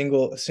the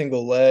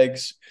single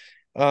legs,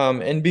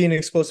 and being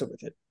explosive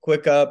with it.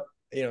 Quick up,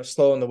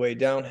 slow on the way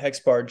down, hex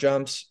bar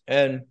jumps.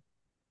 And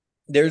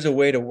there's a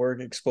way to work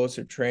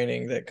explosive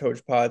training that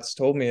Coach Potts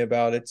told me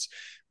about. It's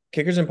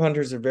kickers and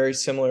punters are very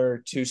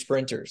similar to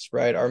sprinters,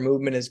 right? Our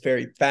movement is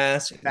very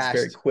fast, it's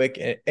very Fast. quick,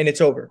 and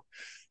it's over.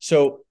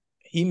 So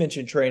he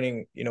mentioned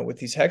training, with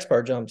these hex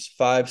bar jumps,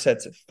 5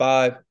 sets of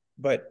 5,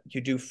 but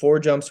you do 4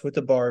 jumps with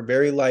the bar,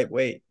 very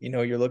lightweight.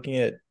 You're looking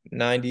at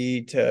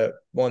 90 to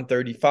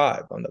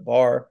 135 on the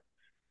bar.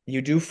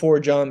 You do 4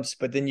 jumps,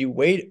 but then you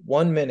wait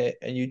 1 minute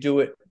and you do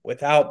it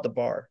without the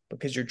bar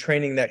because you're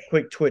training that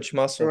quick twitch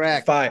muscle to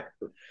Correct. fire.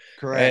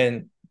 Correct.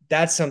 And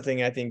that's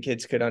something I think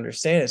kids could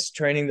understand, is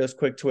training those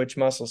quick twitch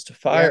muscles to Yeah.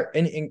 fire.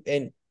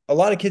 And a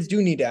lot of kids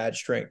do need to add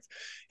strength.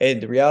 And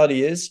the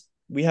reality is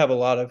we have a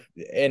lot of,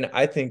 and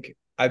I think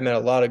I've met a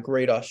lot of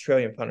great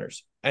Australian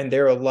punters, and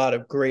there are a lot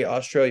of great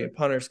Australian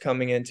punters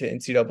coming into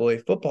NCAA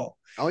football.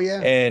 Oh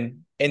yeah.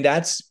 And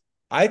that's,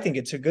 I think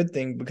it's a good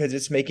thing because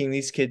it's making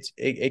these kids,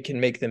 it can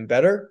make them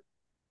better.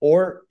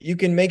 Or you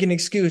can make an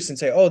excuse and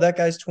say, oh, that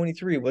guy's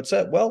 23. What's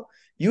up? Well,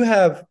 you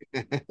have,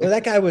 well,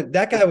 that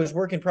guy was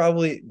working,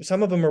 probably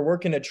some of them are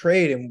working a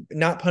trade and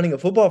not punting a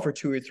football for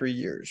 2 or 3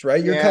 years,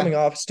 right? You're Yeah. coming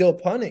off still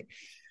punting.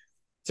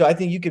 So I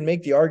think you can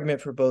make the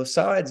argument for both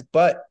sides,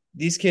 but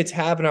these kids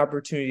have an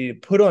opportunity to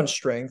put on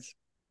strength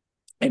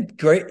and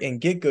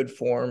get good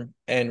form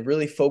and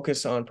really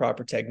focus on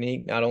proper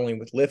technique, not only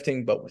with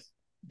lifting, but with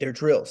their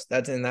drills.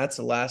 That's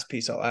the last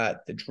piece I'll add,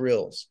 the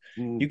drills.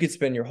 Mm. You could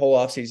spend your whole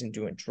offseason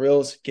doing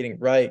drills, getting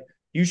right.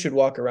 You should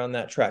walk around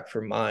that track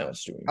for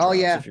miles doing Oh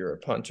drills yeah. if you're a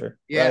punter,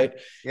 Yeah. right?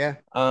 Yeah.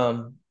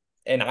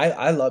 And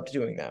I loved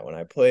doing that when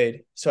I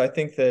played. So I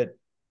think that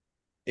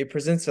it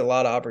presents a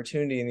lot of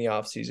opportunity in the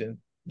off season.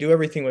 Do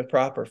everything with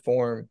proper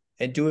form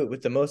and do it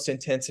with the most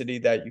intensity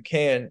that you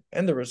can,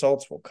 and the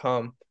results will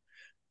come.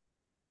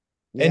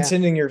 And Yeah.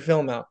 sending your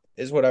film out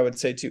is what I would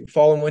say too.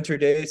 Fall and winter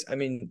days. I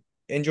mean,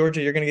 in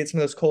Georgia, you're going to get some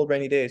of those cold,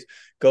 rainy days.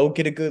 Go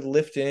get a good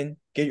lift in,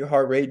 get your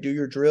heart rate, do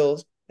your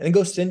drills, and then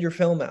go send your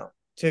film out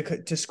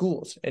to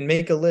schools and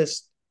make a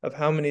list of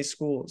how many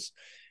schools.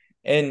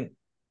 And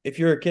if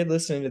you're a kid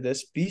listening to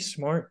this, be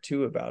smart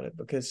too about it,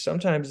 because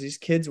sometimes these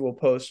kids will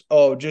post,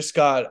 oh, just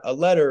got a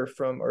letter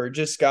from, or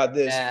just got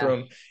this Yeah.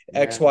 from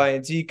X, Yeah. Y,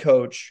 and Z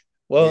coach.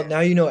 Well, Yeah. now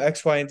you know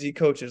X, Y, and Z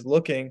coach is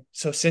looking.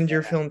 So send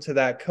your Yeah. film to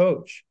that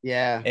coach.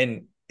 Yeah.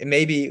 And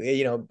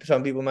maybe,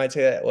 some people might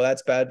say that, well,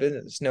 that's bad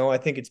business. No, I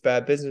think it's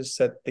bad business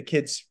that the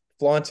kid's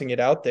flaunting it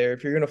out there.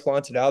 If you're going to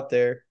flaunt it out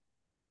there,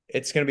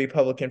 it's going to be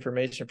public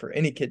information for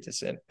any kid to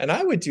send. And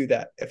I would do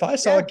that. If I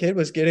saw Yeah. a kid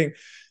was getting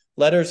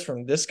letters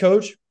from this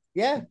coach,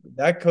 Yeah.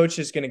 that coach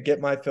is going to get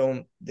my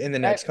film in the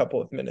next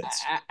couple of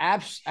minutes.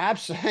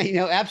 Absolutely.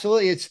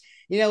 Absolutely.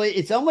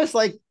 It's almost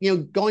like,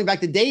 going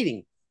back to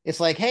dating. It's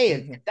like, hey,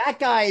 if Mm-hmm. that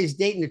guy is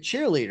dating a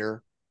cheerleader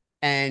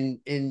and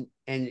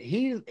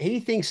he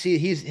thinks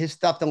his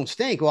stuff don't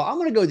stink. Well, I'm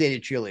going to go date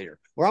a cheerleader,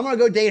 or I'm going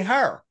to go date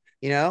her,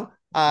 you know?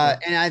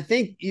 Mm-hmm. And I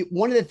think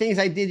one of the things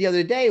I did the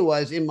other day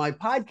was, in my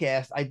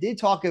podcast, I did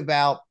talk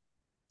about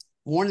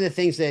one of the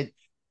things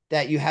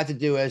that you have to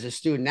do as a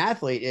student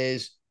athlete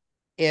is,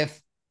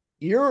 if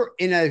you're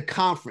in a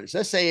conference,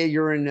 let's say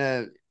you're in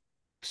a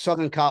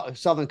Southern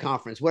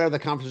Conference, whatever the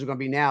conference is going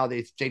to be now.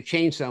 They've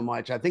changed so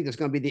much. I think there's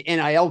going to be the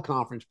NIL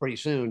conference pretty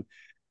soon.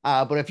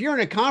 But if you're in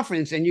a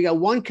conference and you got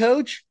one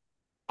coach,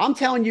 I'm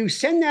telling you,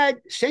 send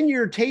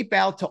your tape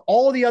out to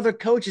all the other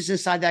coaches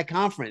inside that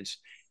conference,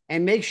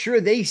 and make sure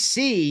they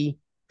see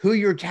who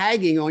you're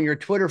tagging on your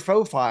Twitter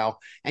profile.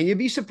 And you'd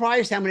be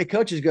surprised how many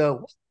coaches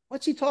go,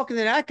 what's he talking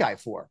to that guy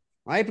for?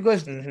 Right?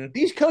 Because Mm-hmm.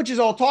 these coaches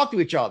all talk to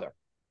each other.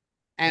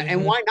 And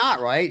Mm-hmm. why not,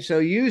 right? So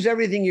use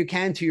everything you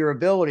can to your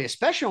ability,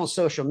 especially on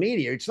social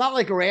media. It's not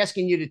like we're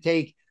asking you to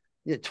take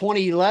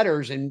 20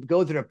 letters and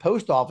go to the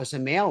post office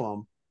and mail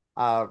them,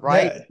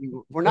 right? Yeah.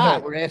 We're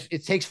not. Right.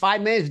 It takes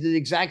 5 minutes to do the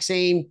exact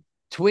same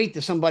tweet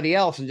to somebody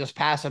else and just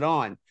pass it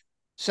on.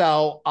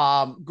 So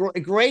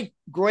great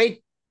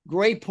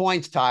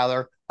points,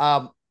 Tyler.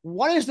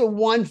 What is the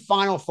one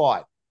final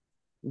thought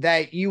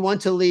that you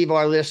want to leave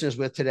our listeners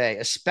with today,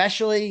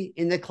 especially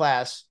in the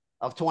class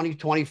of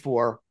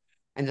 2024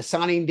 and the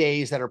signing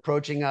days that are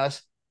approaching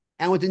us,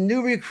 and with the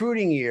new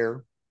recruiting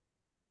year?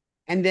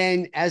 And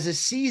then as the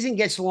season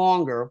gets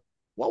longer,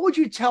 what would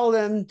you tell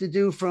them to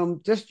do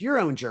from just your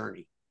own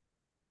journey?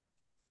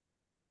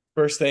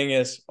 First thing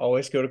is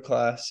always go to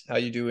class. How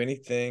you do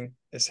anything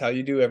is how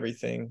you do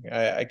everything.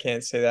 I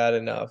can't say that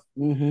enough.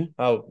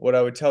 Mm-hmm. What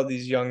I would tell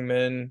these young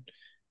men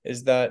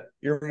is that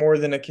you're more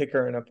than a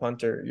kicker and a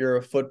punter. You're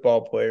a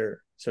football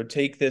player. So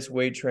take this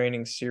weight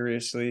training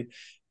seriously.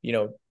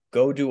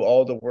 Go do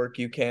all the work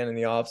you can in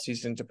the off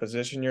season to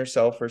position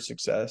yourself for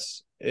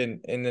success in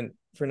then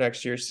for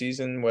next year's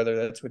season, whether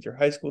that's with your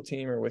high school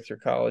team or with your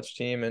college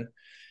team.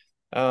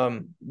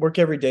 And work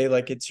every day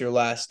like it's your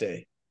last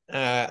day.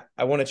 I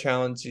want to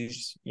challenge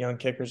these young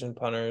kickers and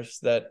punters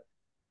that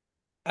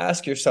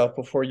ask yourself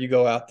before you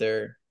go out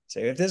there,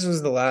 say, if this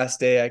was the last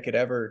day I could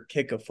ever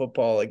kick a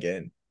football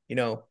again,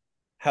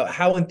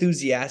 how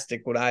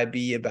enthusiastic would I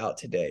be about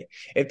today?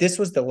 If this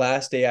was the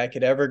last day I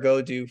could ever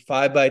go do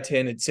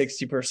 5x10 at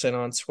 60%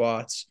 on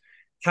squats,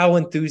 how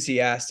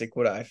enthusiastic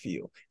would I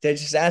feel? Then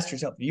just ask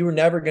yourself, if you were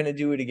never going to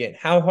do it again,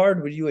 how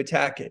hard would you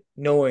attack it,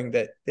 knowing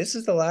that this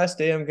is the last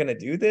day I'm going to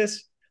do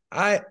this?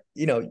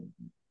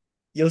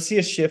 You'll see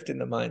a shift in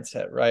the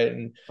mindset, right?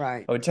 And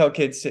Right. I would tell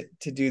kids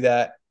to do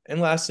that.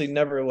 And lastly,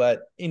 never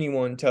let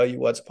anyone tell you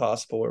what's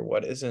possible or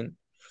what isn't.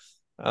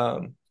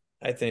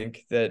 I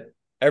think that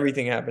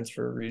everything happens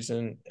for a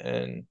reason,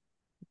 and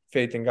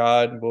faith in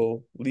God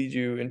will lead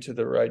you into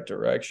the right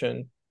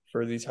direction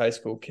for these high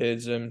school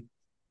kids, and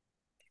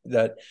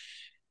that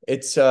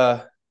it's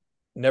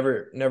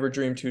never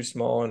dream too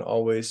small, and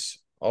always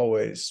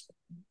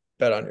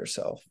bet on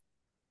yourself.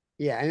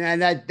 Yeah,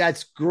 and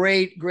that's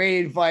great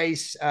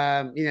advice.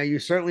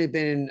 You've certainly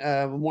been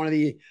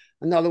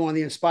another one of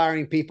the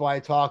inspiring people I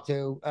talked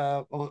to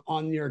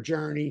on your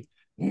journey.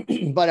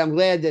 But I'm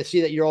glad to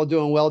see that you're all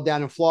doing well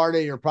down in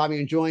Florida. You're probably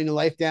enjoying the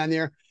life down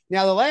there.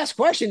 Now, the last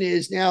question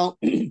is, now,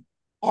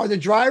 are the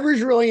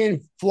drivers really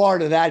in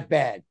Florida that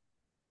bad?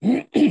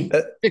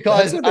 That's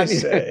Because what I they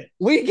mean, say.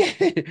 we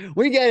get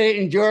it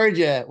in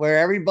Georgia where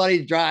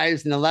everybody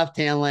drives in the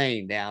left-hand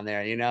lane down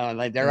there, and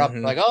like they're up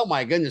like, Mm-hmm. oh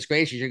my goodness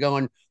gracious, you're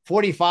going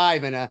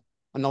 45 on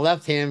the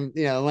left-hand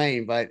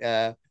lane, but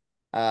They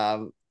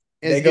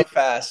is go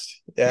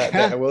fast. Yeah,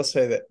 I it will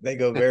say that they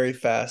go very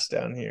fast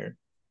down here.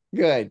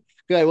 good.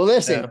 Good. Well,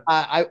 listen,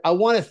 Yeah. I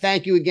want to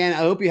thank you again. I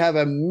hope you have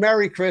a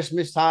Merry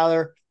Christmas,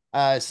 Tyler.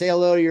 Say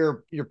hello to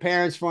your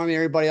parents for me,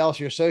 everybody else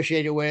you're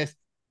associated with.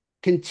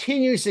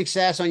 Continue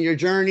success on your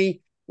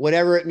journey,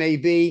 whatever it may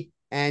be.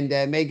 And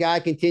may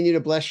God continue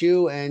to bless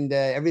you and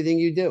everything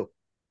you do.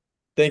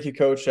 Thank you,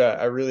 Coach.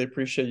 I really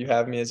appreciate you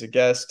having me as a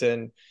guest,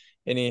 and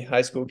any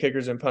high school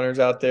kickers and punters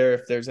out there,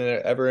 if there's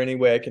ever any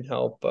way I can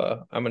help,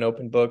 I'm an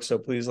open book. So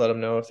please let them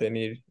know if they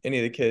need any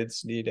of the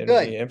kids need any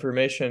Good.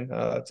 information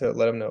to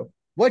let them know.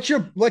 What's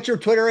your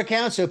Twitter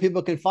account so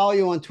people can follow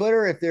you on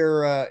Twitter if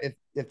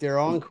they're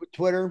on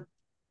Twitter?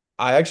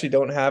 I actually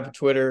don't have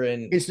Twitter,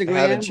 and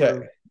Instagram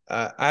or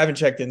I haven't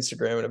checked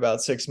Instagram in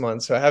about 6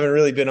 months, so I haven't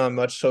really been on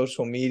much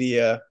social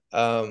media.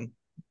 But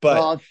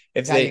well,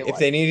 if tell they you if what.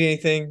 they need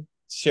anything,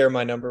 share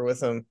my number with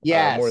them. More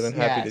Yes, than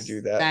happy to yes.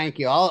 do that. Thank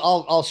you.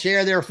 I'll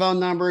share their phone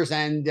numbers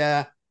and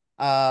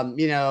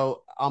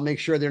I'll make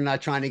sure they're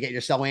not trying to get you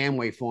to sell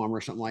Amway form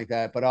or something like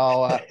that. But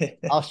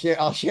I'll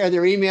share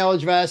their email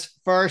address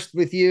first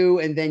with you,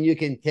 and then you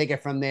can take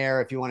it from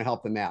there if you want to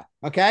help them out.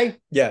 Okay.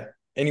 Yeah.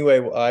 Anyway,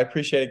 well, I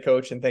appreciate it,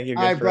 Coach, and thank you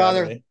All again right, for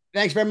having brother. me.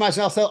 Thanks very much.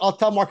 I'll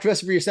tell Mark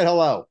Christopher you said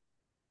hello.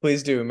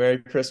 Please do. Merry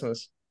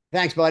Christmas.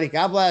 Thanks, buddy.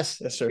 God bless.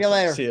 See Yes, sir. you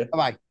later. See you.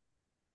 Bye bye.